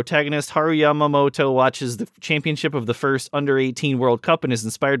popularity. Protagonist Haru Yamamoto watches the championship of the first under-18 World Cup and is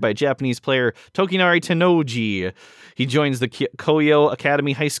inspired by Japanese player Tokinari Tenoji. He joins the Koyo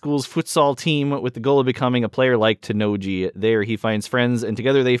Academy High School's futsal team with the goal of becoming a player like Tenoji. There, he finds friends, and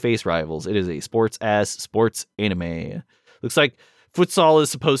together they face rivals. It is a sports anime. Looks like futsal is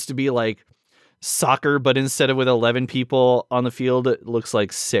supposed to be like soccer, but instead of with 11 people on the field, it looks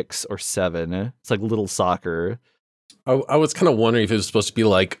like 6 or 7. It's like little soccer. I was kind of wondering if it was supposed to be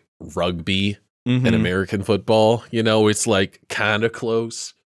like rugby and American football. You know, it's like kind of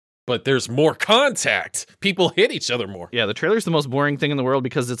close, but there's more contact. People hit each other more. Yeah, the trailer's the most boring thing in the world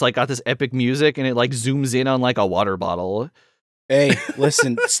because it's like got this epic music and it like zooms in on like a water bottle. Hey,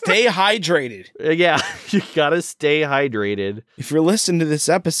 listen, stay hydrated. Yeah, you gotta stay hydrated. If you're listening to this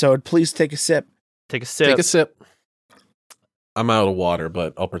episode, please take a sip. Take a sip. Take a sip. I'm out of water,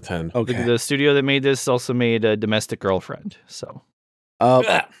 but I'll pretend. Okay. The studio that made this also made a Domestic Girlfriend. So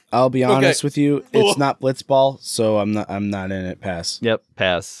I'll be honest with you, it's not Blitzball, so I'm not in it. Pass. Yep,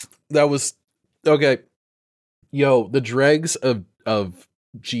 pass. That was okay. Yo, the dregs of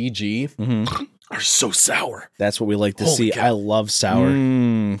GG are so sour. That's what we like to Holy see. cow. I love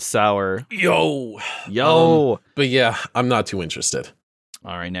sour. Sour. Yo. But yeah, I'm not too interested.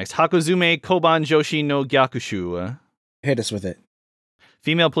 All right, next. Hakozume Koban Joshi no Gyakushu. Hit us with it.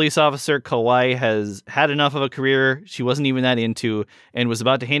 Female police officer Kawai has had enough of a career she wasn't even that into and was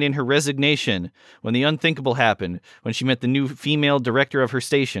about to hand in her resignation when the unthinkable happened, when she met the new female director of her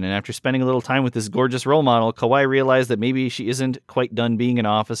station. And after spending a little time with this gorgeous role model, Kawai realized that maybe she isn't quite done being an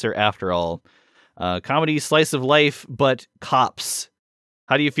officer after all. Comedy slice of life, but cops.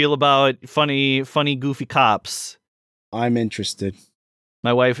 How do you feel about funny, goofy cops? I'm interested.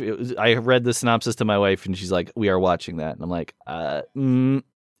 My wife, I read the synopsis to my wife, and she's like, "We are watching that." And I'm like, and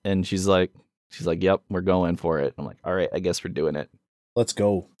she's like, "Yep, we're going for it." I'm like, "All right, I guess we're doing it." Let's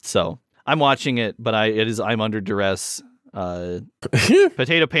go. So I'm watching it, but I'm under duress.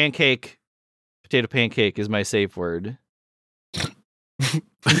 Potato pancake is my safe word.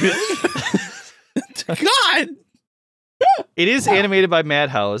 God, it is animated by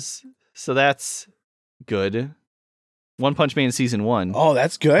Madhouse, so that's good. One Punch Man Season 1. Oh,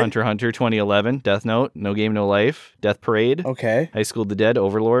 that's good. Hunter x Hunter 2011. Death Note. No Game, No Life. Death Parade. Okay. High School of the Dead.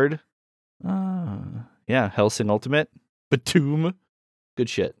 Overlord. Yeah. Hellsing Ultimate. Batum. Good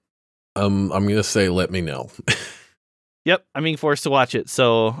shit. I'm gonna say let me know. Yep. I'm being forced to watch it,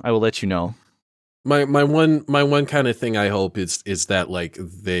 so I will let you know. My one kind of thing I hope is that like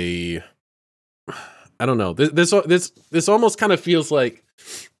they, I don't know, this almost kind of feels like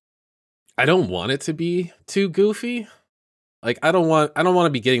I don't want it to be too goofy. Like I don't want to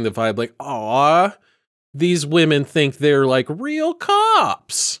be getting the vibe like, aw, these women think they're like real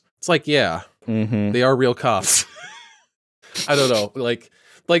cops. It's like, yeah, they are real cops. I don't know, like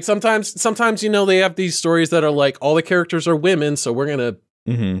sometimes you know they have these stories that are like all the characters are women, so we're gonna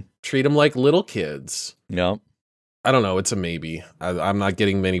treat them like little kids. Yep. I don't know. It's a maybe. I'm not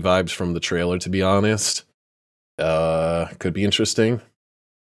getting many vibes from the trailer, to be honest. Could be interesting.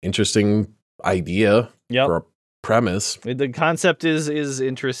 Interesting idea for a premise. The concept is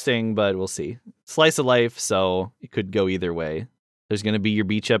interesting, but we'll see. Slice of life, so it could go either way. There's going to be your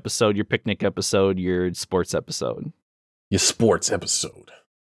beach episode, your picnic episode, your sports episode. Your sports episode.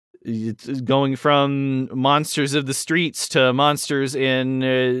 It's going from monsters of the streets to monsters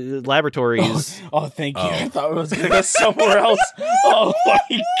in laboratories. Oh, thank you. I thought it was going to go somewhere else. Oh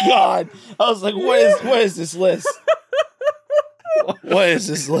my God. I was like, what is this list? What is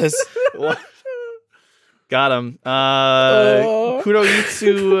this list? Got him.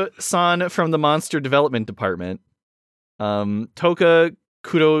 Kuroitsu-san from the Monster Development Department. Toka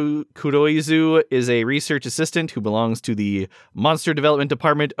Kuroizu is a research assistant who belongs to the Monster Development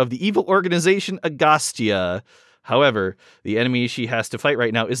Department of the evil organization Agastya. However, the enemy she has to fight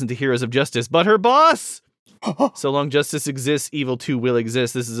right now isn't the Heroes of Justice, but her boss! So long justice exists, evil too will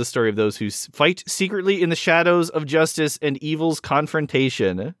exist. This is a story of those who fight secretly in the shadows of justice and evil's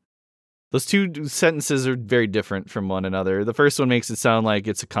confrontation. Those two sentences are very different from one another. The first one makes it sound like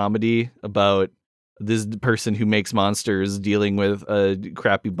it's a comedy about this person who makes monsters dealing with a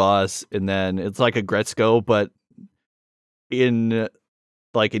crappy boss, and then it's like a Gretzko, but in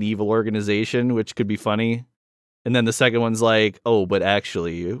like an evil organization, which could be funny. And then the second one's like, oh, but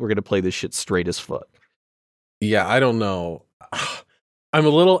actually, we're going to play this shit straight as fuck. Yeah, I don't know. I'm a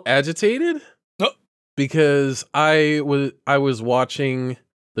little agitated Oh. because I was watching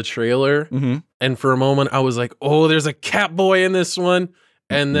the trailer, Mm-hmm. and for a moment I was like, "Oh, there's a cat boy in this one,"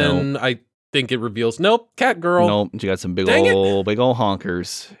 and then I think it reveals, nope, cat girl. Nope, you got some big Dang it. old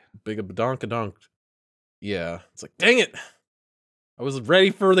honkers. Big a donk. Yeah, it's like, dang it, I was ready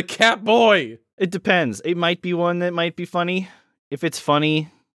for the cat boy. It depends. It might be one that might be funny. If it's funny,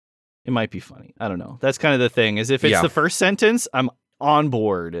 it might be funny. I don't know. That's kind of the thing. Is if it's Yeah. the first sentence, I'm on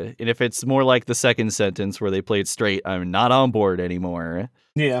board, and if it's more like the second sentence where they play it straight, I'm not on board anymore.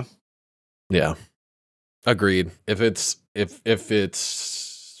 Yeah. Yeah, agreed. If it's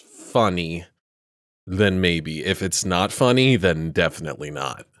funny, then maybe. If it's not funny, then definitely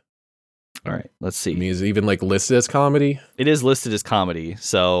not. All right, let's see. I mean, is it even like listed as comedy? It is listed as comedy,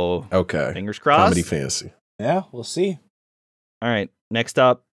 so Okay, fingers crossed. comedy fantasy. Yeah, we'll see. All right, next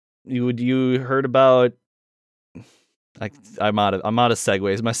up, you heard about? I'm out of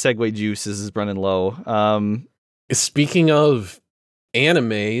segues. My segue juice is running low. Speaking of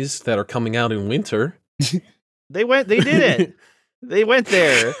animes that are coming out in winter, They did it. They went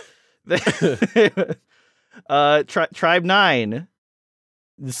there. Tribe 9,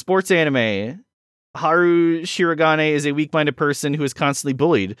 the sports anime. Haru Shirogane is a weak-minded person who is constantly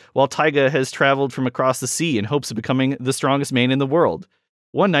bullied, while Taiga has traveled from across the sea in hopes of becoming the strongest man in the world.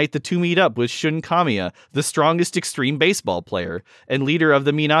 One night, the two meet up with Shun Kamiya, the strongest extreme baseball player and leader of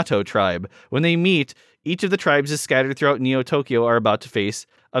the Minato tribe. When they meet, each of the tribes is scattered throughout Neo Tokyo are about to face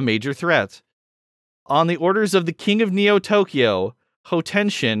a major threat. On the orders of the king of Neo Tokyo,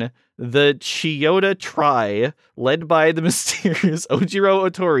 Hotenshin, the Chiyoda Tri, led by the mysterious Ojiro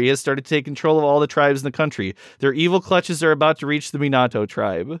Otori, has started to take control of all the tribes in the country. Their evil clutches are about to reach the Minato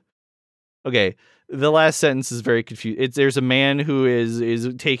tribe. Okay, the last sentence is very confusing. There's a man who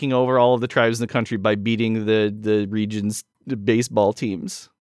is taking over all of the tribes in the country by beating the region's baseball teams,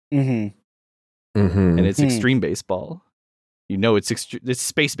 Mm-hmm. Mm-hmm. and it's extreme baseball. You know, it's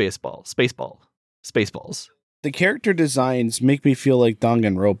space baseball, spaceballs. The character designs make me feel like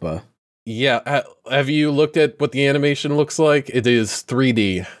Danganronpa. Yeah, have you looked at what the animation looks like? It is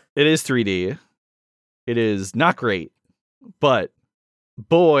 3D. It is 3D. It is not great, but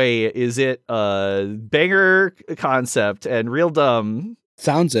boy, is it a banger concept and real dumb.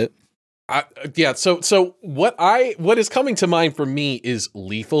 Sounds it. Yeah, so what is coming to mind for me is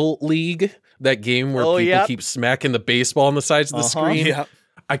Lethal League, that game where people keep smacking the baseball on the sides of the screen. Yeah.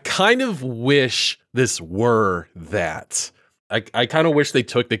 I kind of wish this were that. I kind of wish they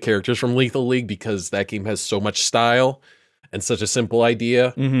took the characters from Lethal League because that game has so much style and such a simple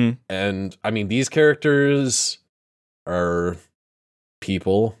idea. Mm-hmm. And I mean, these characters are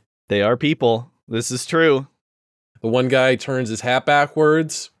people. They are people. This is true. The one guy turns his hat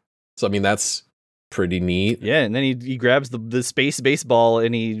backwards. So, I mean, that's pretty neat. Yeah, and then he grabs the space baseball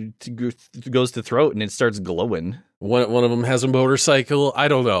and he goes to throw it and it starts glowing. One of them has a motorcycle. I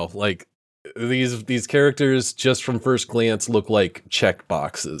don't know. Like, these characters, just from first glance, look like check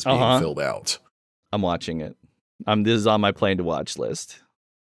boxes being filled out. I'm watching it. This is on my plan to watch list.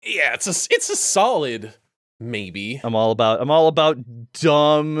 Yeah, it's a solid maybe. I'm all about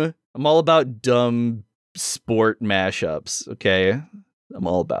dumb sport mashups, okay? I'm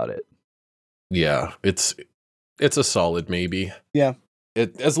all about it. Yeah, it's a solid maybe. Yeah.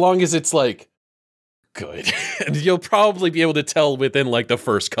 As long as it's like good. And you'll probably be able to tell within like the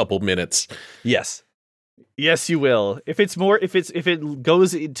first couple minutes. Yes, you will. If it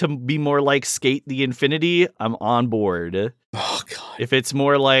goes to be more like Skate the Infinity, I'm on board. Oh god. If it's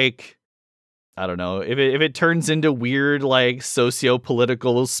more like, I don't know, if it turns into weird like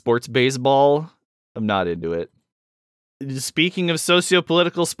socio-political sports baseball, I'm not into it. Speaking of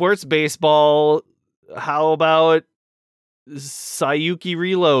socio-political sports baseball, how about Sayuki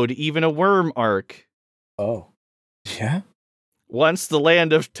Reload, Even a Worm arc? Oh. Yeah? Once the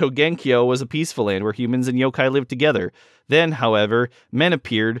land of Togenkyo was a peaceful land where humans and yokai lived together. Then, however, men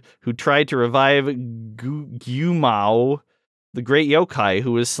appeared who tried to revive Gyumao, the great yokai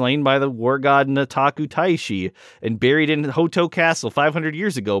who was slain by the war god Nataku Taishi and buried in Hoto Castle 500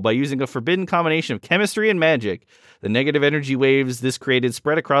 years ago by using a forbidden combination of chemistry and magic. The negative energy waves this created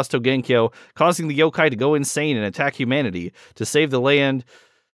spread across Togenkyo, causing the yokai to go insane and attack humanity. To save the land,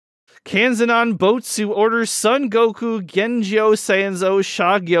 Kanzanan Botsu orders Son Goku, Genjo, Sanzo,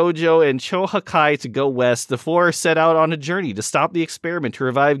 Shagyojo, and Chohakai to go west. The four set out on a journey to stop the experiment to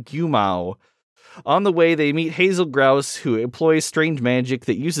revive Gyumao. On the way, they meet Hazel Grouse, who employs strange magic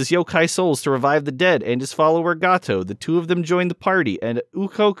that uses yokai souls to revive the dead, and his follower Gato. The two of them join the party, and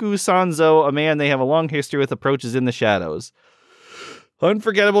Ukoku Sanzo, a man they have a long history with, approaches in the shadows.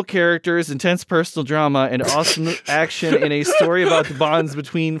 Unforgettable characters, intense personal drama, and awesome action in a story about the bonds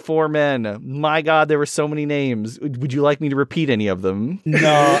between four men. My God, there were so many names. Would you like me to repeat any of them?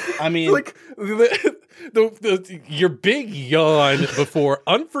 No, I mean, Like your big yawn before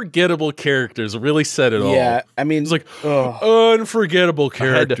unforgettable characters really said it all. yeah, I mean, It's like ugh. unforgettable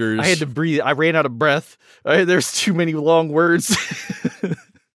characters. I had to breathe. I ran out of breath. There's too many long words.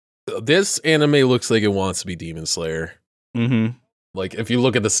 This anime looks like it wants to be Demon Slayer. Mm-hmm. Like if you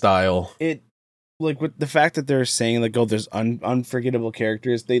look at the style, it like with the fact that they're saying like, oh, there's unforgettable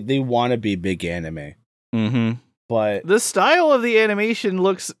characters. They want to be big anime, Mm-hmm. but The style of the animation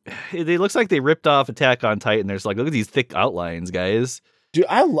looks like they ripped off Attack on Titan. There's like, look at these thick outlines, guys. dude,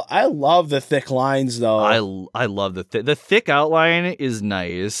 I love the thick lines though. I love the thick outline is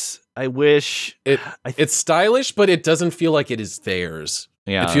nice. I wish it's stylish, but it doesn't feel like it is theirs.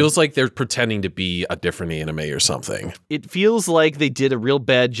 yeah. It feels like they're pretending to be a different anime or something. It feels like they did a real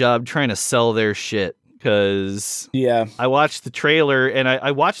bad job trying to sell their shit. Because yeah, I watched the trailer and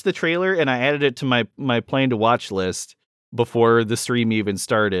I watched the trailer and I added it to my plan to watch list before the stream even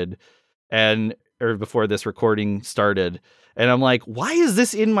started or before this recording started. And I'm like, why is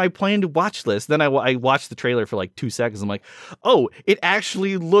this in my plan to watch list? Then I watched the trailer for like 2 seconds. I'm like, oh, it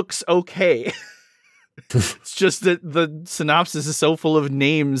actually looks okay. It's just that the synopsis is so full of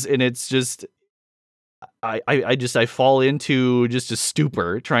names and it's just, I fall into just a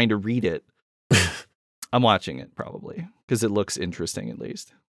stupor trying to read it. I'm watching it probably because it looks interesting at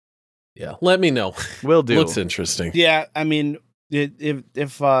least. Yeah, let me know. Will do. Looks interesting. yeah. I mean, if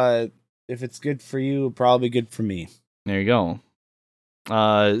it's good for you, probably good for me. There you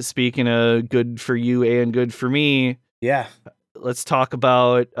go. Speaking of good for you and good for me, Yeah. let's talk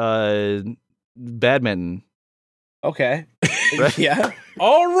about badminton. Okay. Right. Yeah.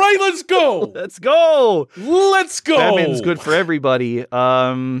 All right, let's go. Let's go. Let's go. Badminton's good for everybody.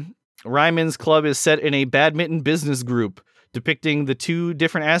 Ryman's Club is set in a badminton business group, depicting the two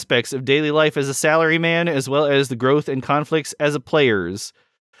different aspects of daily life as a salaryman, as well as the growth and conflicts as a players.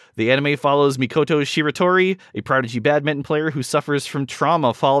 The anime follows Mikoto Shiratori, a prodigy badminton player who suffers from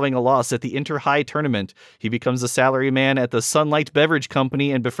trauma following a loss at the Inter-High tournament. He becomes a salaryman at the Sunlight Beverage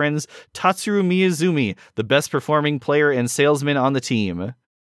Company and befriends Tatsuru Miyazumi, the best performing player and salesman on the team.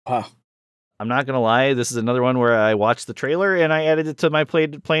 Huh. I'm not going to lie, this is another one where I watched the trailer and I added it to my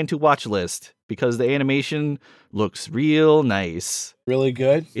plan to watch list because the animation looks real nice. Really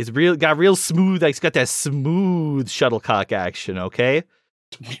good. It's got real smooth, it's got that smooth shuttlecock action, okay?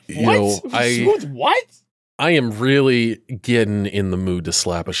 Yo, What? I am really getting in the mood to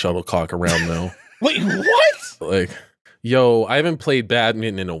slap a shuttlecock around though. Wait, what? Like, yo, I haven't played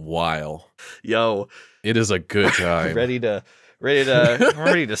badminton in a while. Yo, It is a good time. ready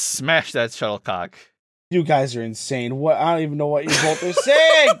to smash that shuttlecock. You guys are insane. What? I don't even know what you both are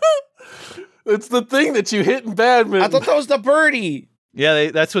saying. It's the thing that you hit in badminton. I thought that was the birdie.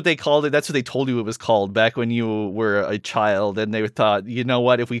 Yeah, that's what they called it. That's what they told you it was called back when you were a child. And they thought, you know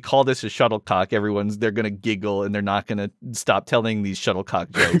what? If we call this a shuttlecock, they're going to giggle and they're not going to stop telling these shuttlecock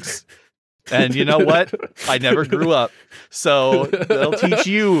jokes. And you know what? I never grew up. So they'll teach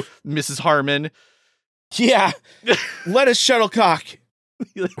you, Mrs. Harmon. Yeah. Let us shuttlecock.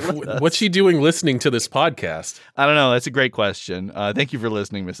 What's she doing listening to this podcast? I don't know. That's a great question. Thank you for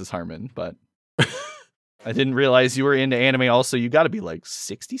listening, Mrs. Harmon. But I didn't realize you were into anime also. You got to be like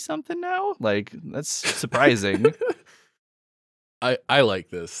 60 something now. Like, that's surprising. I like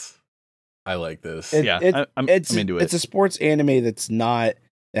this. I like this. Yeah, I'm into it. It's a sports anime it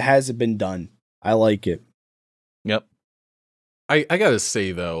hasn't been done. I like it. Yep. I gotta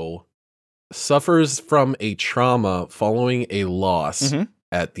say though, suffers from a trauma following a loss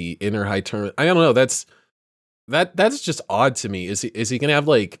at the Inter-High tournament. I don't know. That's just odd to me. Is he gonna have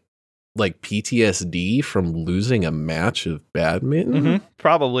like PTSD from losing a match of badminton?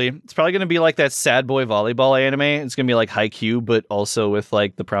 Probably. It's probably going to be like that sad boy volleyball anime. It's going to be like Haikyuu, but also with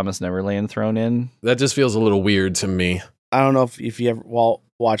like the Promised Neverland thrown in. That just feels a little weird to me. I don't know if you ever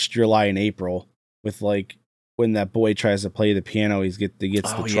watched July and April with like when that boy tries to play the piano, he gets the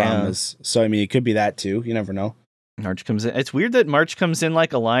traumas. So I mean, it could be that too. You never know. March comes in. It's weird that March comes in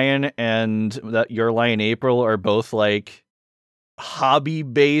like a lion and that Your Lie in April are both like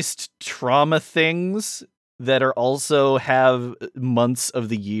hobby-based trauma things that are also have months of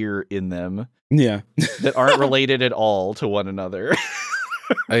the year in them. Yeah. That aren't related at all to one another.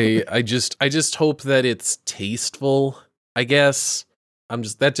 I just hope that it's tasteful, I guess.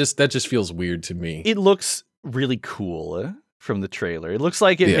 That just feels weird to me. It looks really cool from the trailer. It looks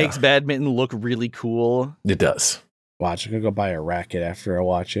like it makes badminton look really cool. It does. Watch, I'm gonna go buy a racket after I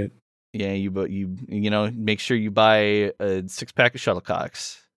watch it. Yeah, you know, make sure you buy a 6-pack of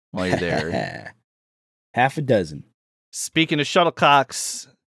shuttlecocks while you're there. Half a dozen. Speaking of shuttlecocks,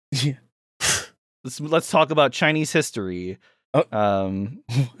 Yeah. let's talk about Chinese history. Oh.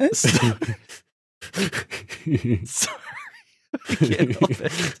 What? Sorry, I can't help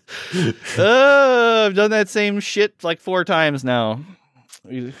it. I've done that same shit like 4 times now.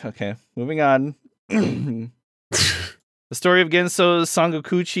 Okay, moving on. The story of Genso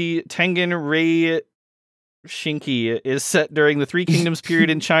Sangokuchi Tengen Rei Shinki is set during the Three Kingdoms period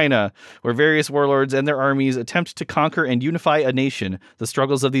in China, where various warlords and their armies attempt to conquer and unify a nation. The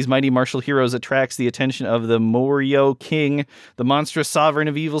struggles of these mighty martial heroes attracts the attention of the Morio King, the monstrous sovereign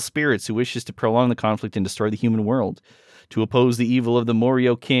of evil spirits who wishes to prolong the conflict and destroy the human world. To oppose the evil of the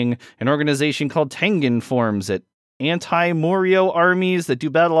Morio King, an organization called Tengen forms it. Anti-Morio armies that do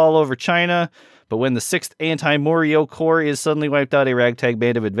battle all over China. But when the 6th Anti-Morio Corps is suddenly wiped out, a ragtag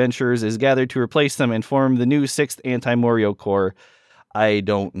band of adventurers is gathered to replace them and form the new 6th Anti-Morio Corps. I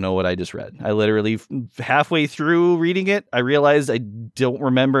don't know what I just read. I literally, halfway through reading it, I realized I don't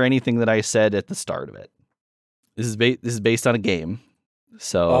remember anything that I said at the start of it. This is based on a game.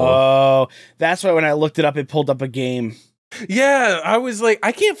 So Oh, that's why when I looked it up, it pulled up a game. Yeah, I was like,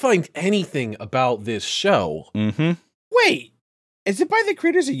 I can't find anything about this show. Mm-hmm. Wait, is it by the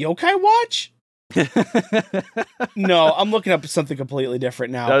creators of Yokai Watch? No, I'm looking up something completely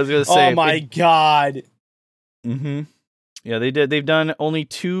different now. I was gonna say, oh my god. Mm-hmm. Yeah, they did. They've done only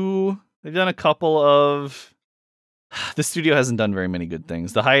 2. They've done a couple of. The studio hasn't done very many good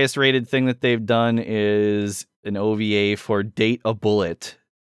things. The highest rated thing that they've done is an OVA for Date a Bullet,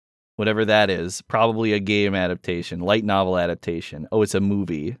 whatever that is. Probably a game adaptation, light novel adaptation. Oh, it's a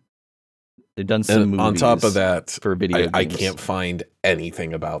movie. They've done some movies. On top of that, for video games. I can't find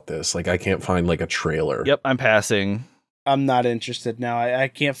anything about this. Like, I can't find like a trailer. Yep, I'm passing. I'm not interested now. I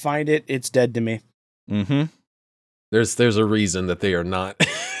can't find it. It's dead to me. Mm-hmm. There's a reason that they are not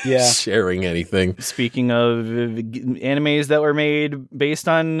sharing anything. Speaking of animes that were made based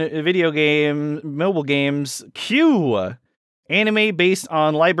on mobile games, Q! Anime based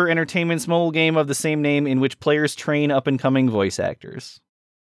on Liber Entertainment's mobile game of the same name in which players train up-and-coming voice actors.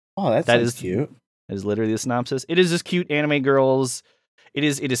 Oh, that is cute. That is literally the synopsis. It is just cute anime girls. It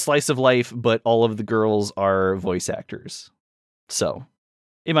is slice of life, but all of the girls are voice actors. So,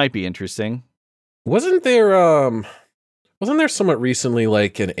 it might be interesting. Wasn't there somewhat recently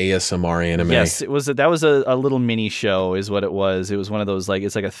like an ASMR anime? Yes, it was. That was a little mini show, is what it was. It was one of those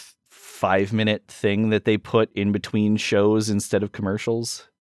it's like a 5-minute thing that they put in between shows instead of commercials.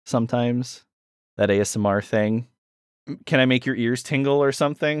 Sometimes that ASMR thing. Can I make your ears tingle or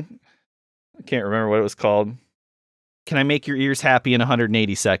something? I can't remember what it was called. Can I make your ears happy in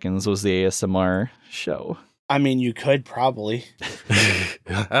 180 seconds? Was the ASMR show. I mean, you could probably.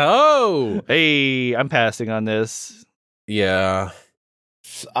 Oh, hey, I'm passing on this. Yeah.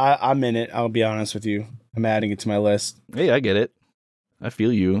 I'm in it. I'll be honest with you. I'm adding it to my list. Hey, I get it. I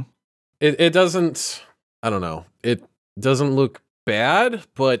feel you. It doesn't, I don't know. It doesn't look bad,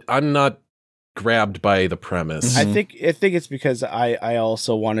 but I'm not grabbed by the premise. I think it's because I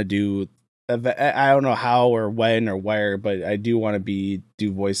also want to do. I don't know how or when or where, but I do want to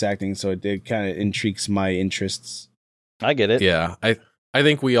do voice acting, so it kind of intrigues my interests. I get it. Yeah, I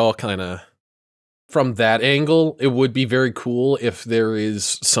think we all kind of, from that angle, it would be very cool if there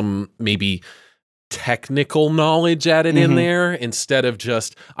is some maybe technical knowledge added in there instead of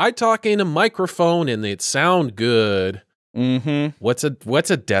just I talk in a microphone and it sound good. Mm-hmm. What's a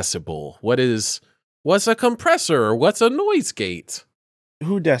decibel? What's a compressor? What's a noise gate?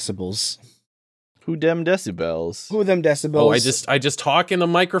 Who decibels? Who dem decibels? Who them decibels? Oh, I just talk in a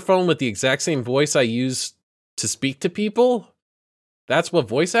microphone with the exact same voice I use to speak to people. That's what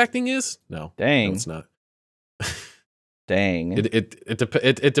voice acting is? No. Dang. No, it's not. Dang.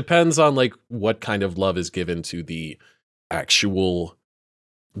 It depends on like what kind of love is given to the actual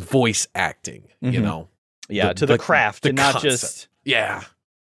voice acting, you know. Yeah, to the craft, and not concept. just Yeah.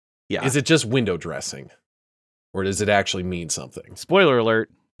 Is it just window dressing? Or does it actually mean something? Spoiler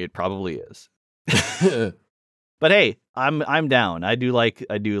alert, it probably is. But hey, I'm down. I like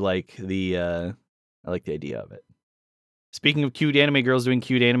the idea of it. Speaking of cute anime girls doing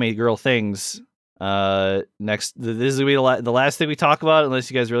cute anime girl things, next this is gonna be the last thing we talk about, unless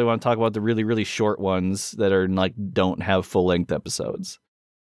you guys really want to talk about the really, really short ones that are like don't have full length episodes.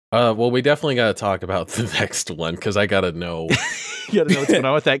 Well, we definitely got to talk about the next one because I gotta know. You gotta know what's going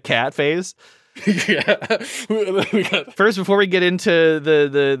on with that cat phase. Yeah. First, before we get into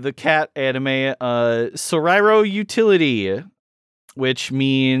the cat anime, Soraro Utility which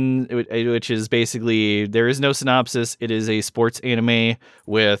is basically there is no synopsis. It is a sports anime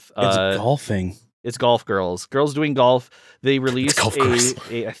with It's golfing. It's golf girls doing golf. They released golf girls.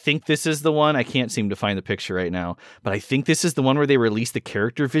 I think this is the one. I can't seem to find the picture right now, but I think this is the one where they released the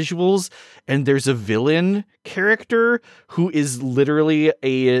character visuals, and there's a villain character who is literally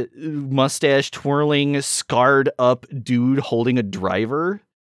a mustache twirling, scarred up dude holding a driver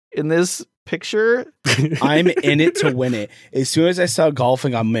in this picture. I'm in it to win it. As soon as I saw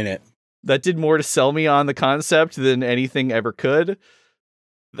golfing, I'm in it. That did more to sell me on the concept than anything ever could.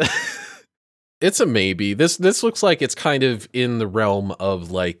 It's a maybe. This looks like it's kind of in the realm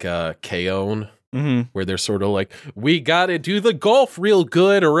of like K-On! Where they're sort of like, we gotta do the golf real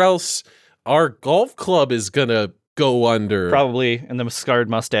good or else our golf club is gonna go under. Probably. And the scarred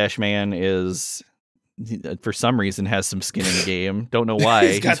mustache man is, for some reason, has some skin in the game. Don't know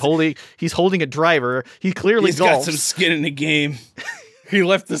why. He's holding a driver. He clearly He's golfs. got some skin in the game. He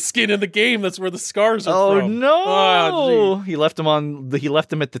left the skin in the game. That's where the scars are from. Oh no! Oh, he left him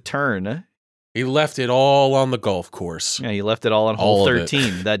at the turn. he left it all on the golf course. Yeah, he left it all on All hole of it.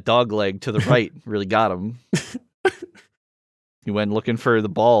 13. That dog leg to the right really got him. He went looking for the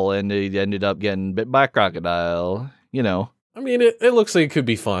ball, and he ended up getting bit by a crocodile. You know. I mean, it looks like it could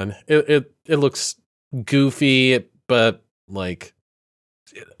be fun. It looks goofy, but like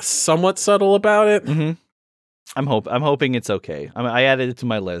somewhat subtle about it. Mm-hmm. I'm hoping it's okay. I added it to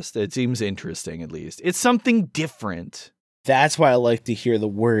my list. It seems interesting, at least. It's something different. That's why I like to hear the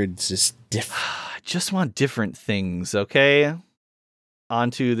words is different. I just want different things, okay?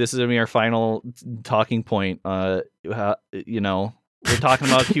 On to, this is going to be our final talking point. You know, we're talking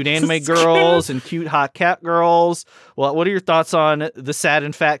about cute anime girls and cute hot cat girls. Well, what are your thoughts on the sad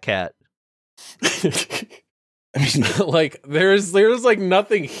and fat cat? I mean, Like there's like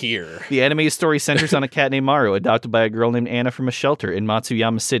nothing here. The anime story centers on a cat named Maru, adopted by a girl named Anna from a shelter in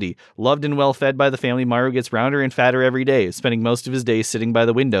Matsuyama City. Loved and well fed by the family, Maru gets rounder and fatter every day, spending most of his days sitting by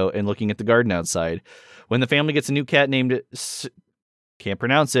the window and looking at the garden outside. When the family gets a new cat named can't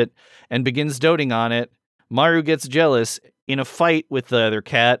pronounce it, and begins doting on it, Maru gets jealous. In a fight with the other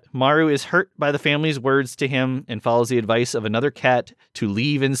cat, Maru is hurt by the family's words to him and follows the advice of another cat to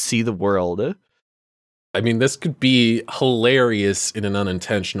leave and see the world. I mean, this could be hilarious in an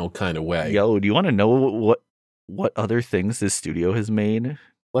unintentional kind of way. Yo, do you want to know what other things this studio has made?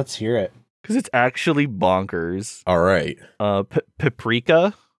 let's hear it. Because it's actually bonkers. All right.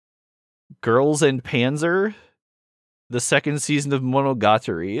 Paprika, Girls and Panzer, the second season of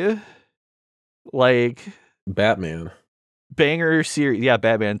Monogatari, like Batman. banger series. Yeah,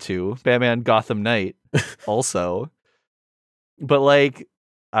 Batman 2, Batman Gotham Knight, also. But like,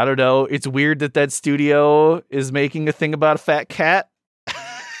 I don't know. It's weird that studio is making a thing about a fat cat.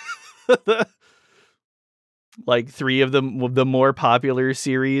 Like 3 of the more popular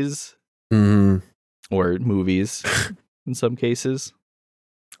series or movies in some cases.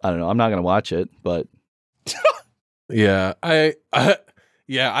 I don't know. I'm not gonna watch it, but Yeah,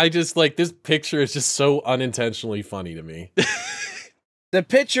 I just like this picture is just so unintentionally funny to me. The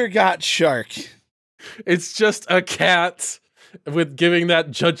picture got shark. It's just a cat with giving that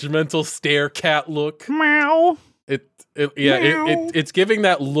judgmental stare cat look. meow. It's giving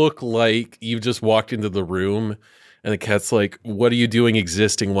that look like you just walked into the room and the cat's like, "What are you doing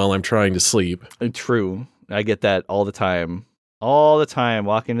existing while I'm trying to sleep?" True. I get that all the time. All the time.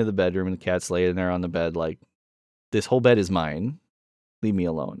 Walk into the bedroom and the cat's laying there on the bed like, this whole bed is mine. Leave me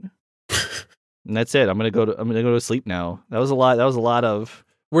alone. And that's it. I'm gonna go to sleep now. That was a lot of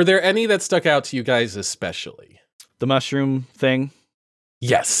Were there any that stuck out to you guys especially? the mushroom thing.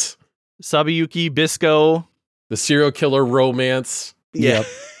 Yes. Sabiyuki Bisco. The serial killer romance Yeah.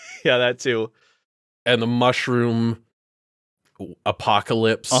 Yeah, that too. and the mushroom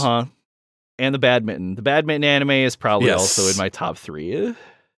apocalypse. Uh-huh. And the badminton. The badminton anime is probably Yes. also in my top 3.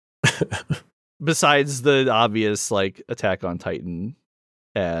 Besides the obvious like Attack on Titan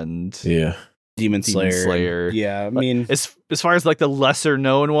and Yeah. Demon Slayer. Slayer. Yeah, I mean, as far as like the lesser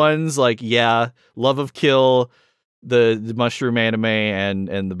known ones, like Love of Kill, the mushroom anime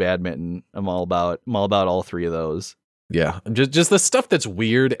and the badminton. I'm all about all 3 of those. Yeah. Just the stuff that's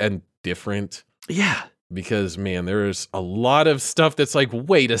weird and different. Yeah. Because man, there's a lot of stuff that's like,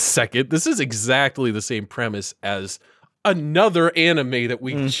 wait a second, this is exactly the same premise as another anime that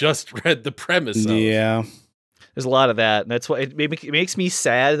we just read the premise of. yeah. There's a lot of that. And that's why it makes me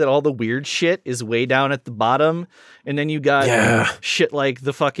sad that all the weird shit is way down at the bottom. And then you got shit like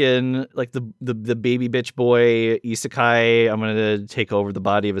the fucking, like the baby bitch boy isekai, I'm going to take over the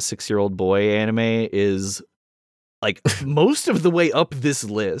body of a 6-year-old boy anime is like most of the way up this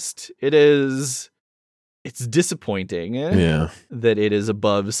list. It is it's disappointing Yeah. that it is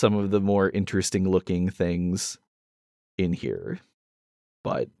above some of the more interesting looking things in here.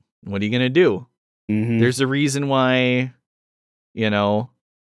 But what are you going to do? Mhm. There's a reason why,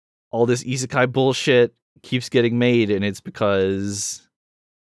 all this isekai bullshit keeps getting made, and it's because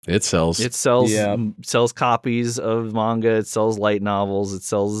It sells. it sells Yeah. sells copies of manga, it sells light novels, it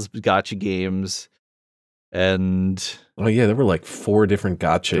sells gacha games, and Oh yeah, there were like 4 different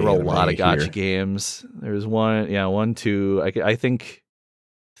gacha. there were a lot of anime gacha here. games. There's one, two, I think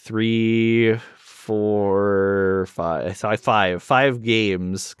 3, 4, 5. So five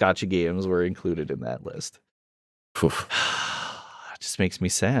games, gacha games were included in that list. Oof. It just makes me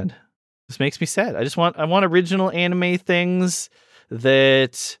sad. I want original anime things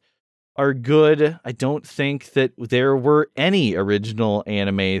that are good. I don't think that there were any original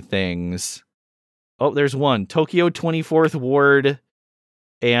anime things. Oh, there's one. Tokyo 24th Ward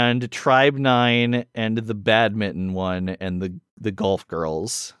and Tribe 9 and the badminton one and the golf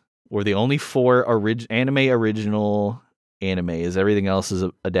girls were the only 4 anime original animes. Everything else is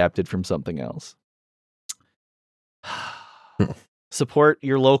adapted from something else. Support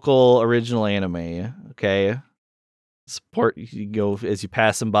your local original anime, okay? Support, you go as you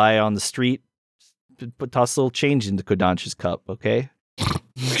pass them by on the street, toss a little change into Kodansha's cup, okay?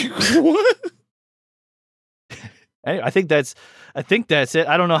 What? I think that's it.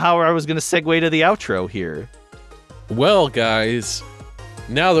 I don't know how I was going to segue to the outro here. Well, guys,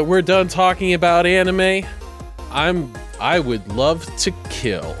 now that we're done talking about anime, I would love to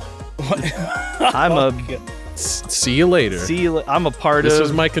kill. I'm a See you later. I'm a part This of.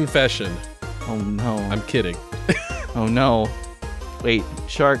 was my confession. Oh no! I'm kidding. Oh no! Wait,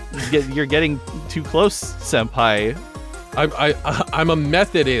 Shark, you're getting too close, senpai. I'm a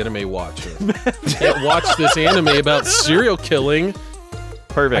method anime watcher. Can't watch this anime about serial killing.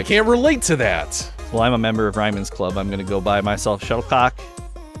 Perfect. I can't relate to that. Well, I'm a member of Ryman's Club. I'm gonna go buy myself shuttlecock.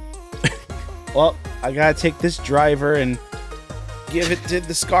 Well, I gotta take this driver and give it to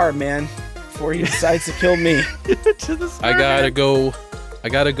the Scar Man before he decides to kill me. I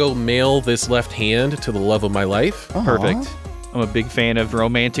gotta go mail this left hand to the love of my life. Perfect. I'm a big fan of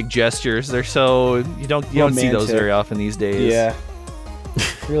romantic gestures. They're so you don't see those Romantic. very often these days. Yeah.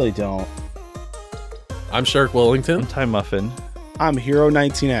 Really don't. I'm Shark Wellington. I'm Time Muffin. I'm Hero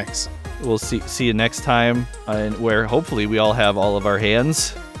 19X. We'll see you next time, where hopefully we all have all of our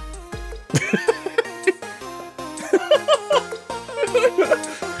hands.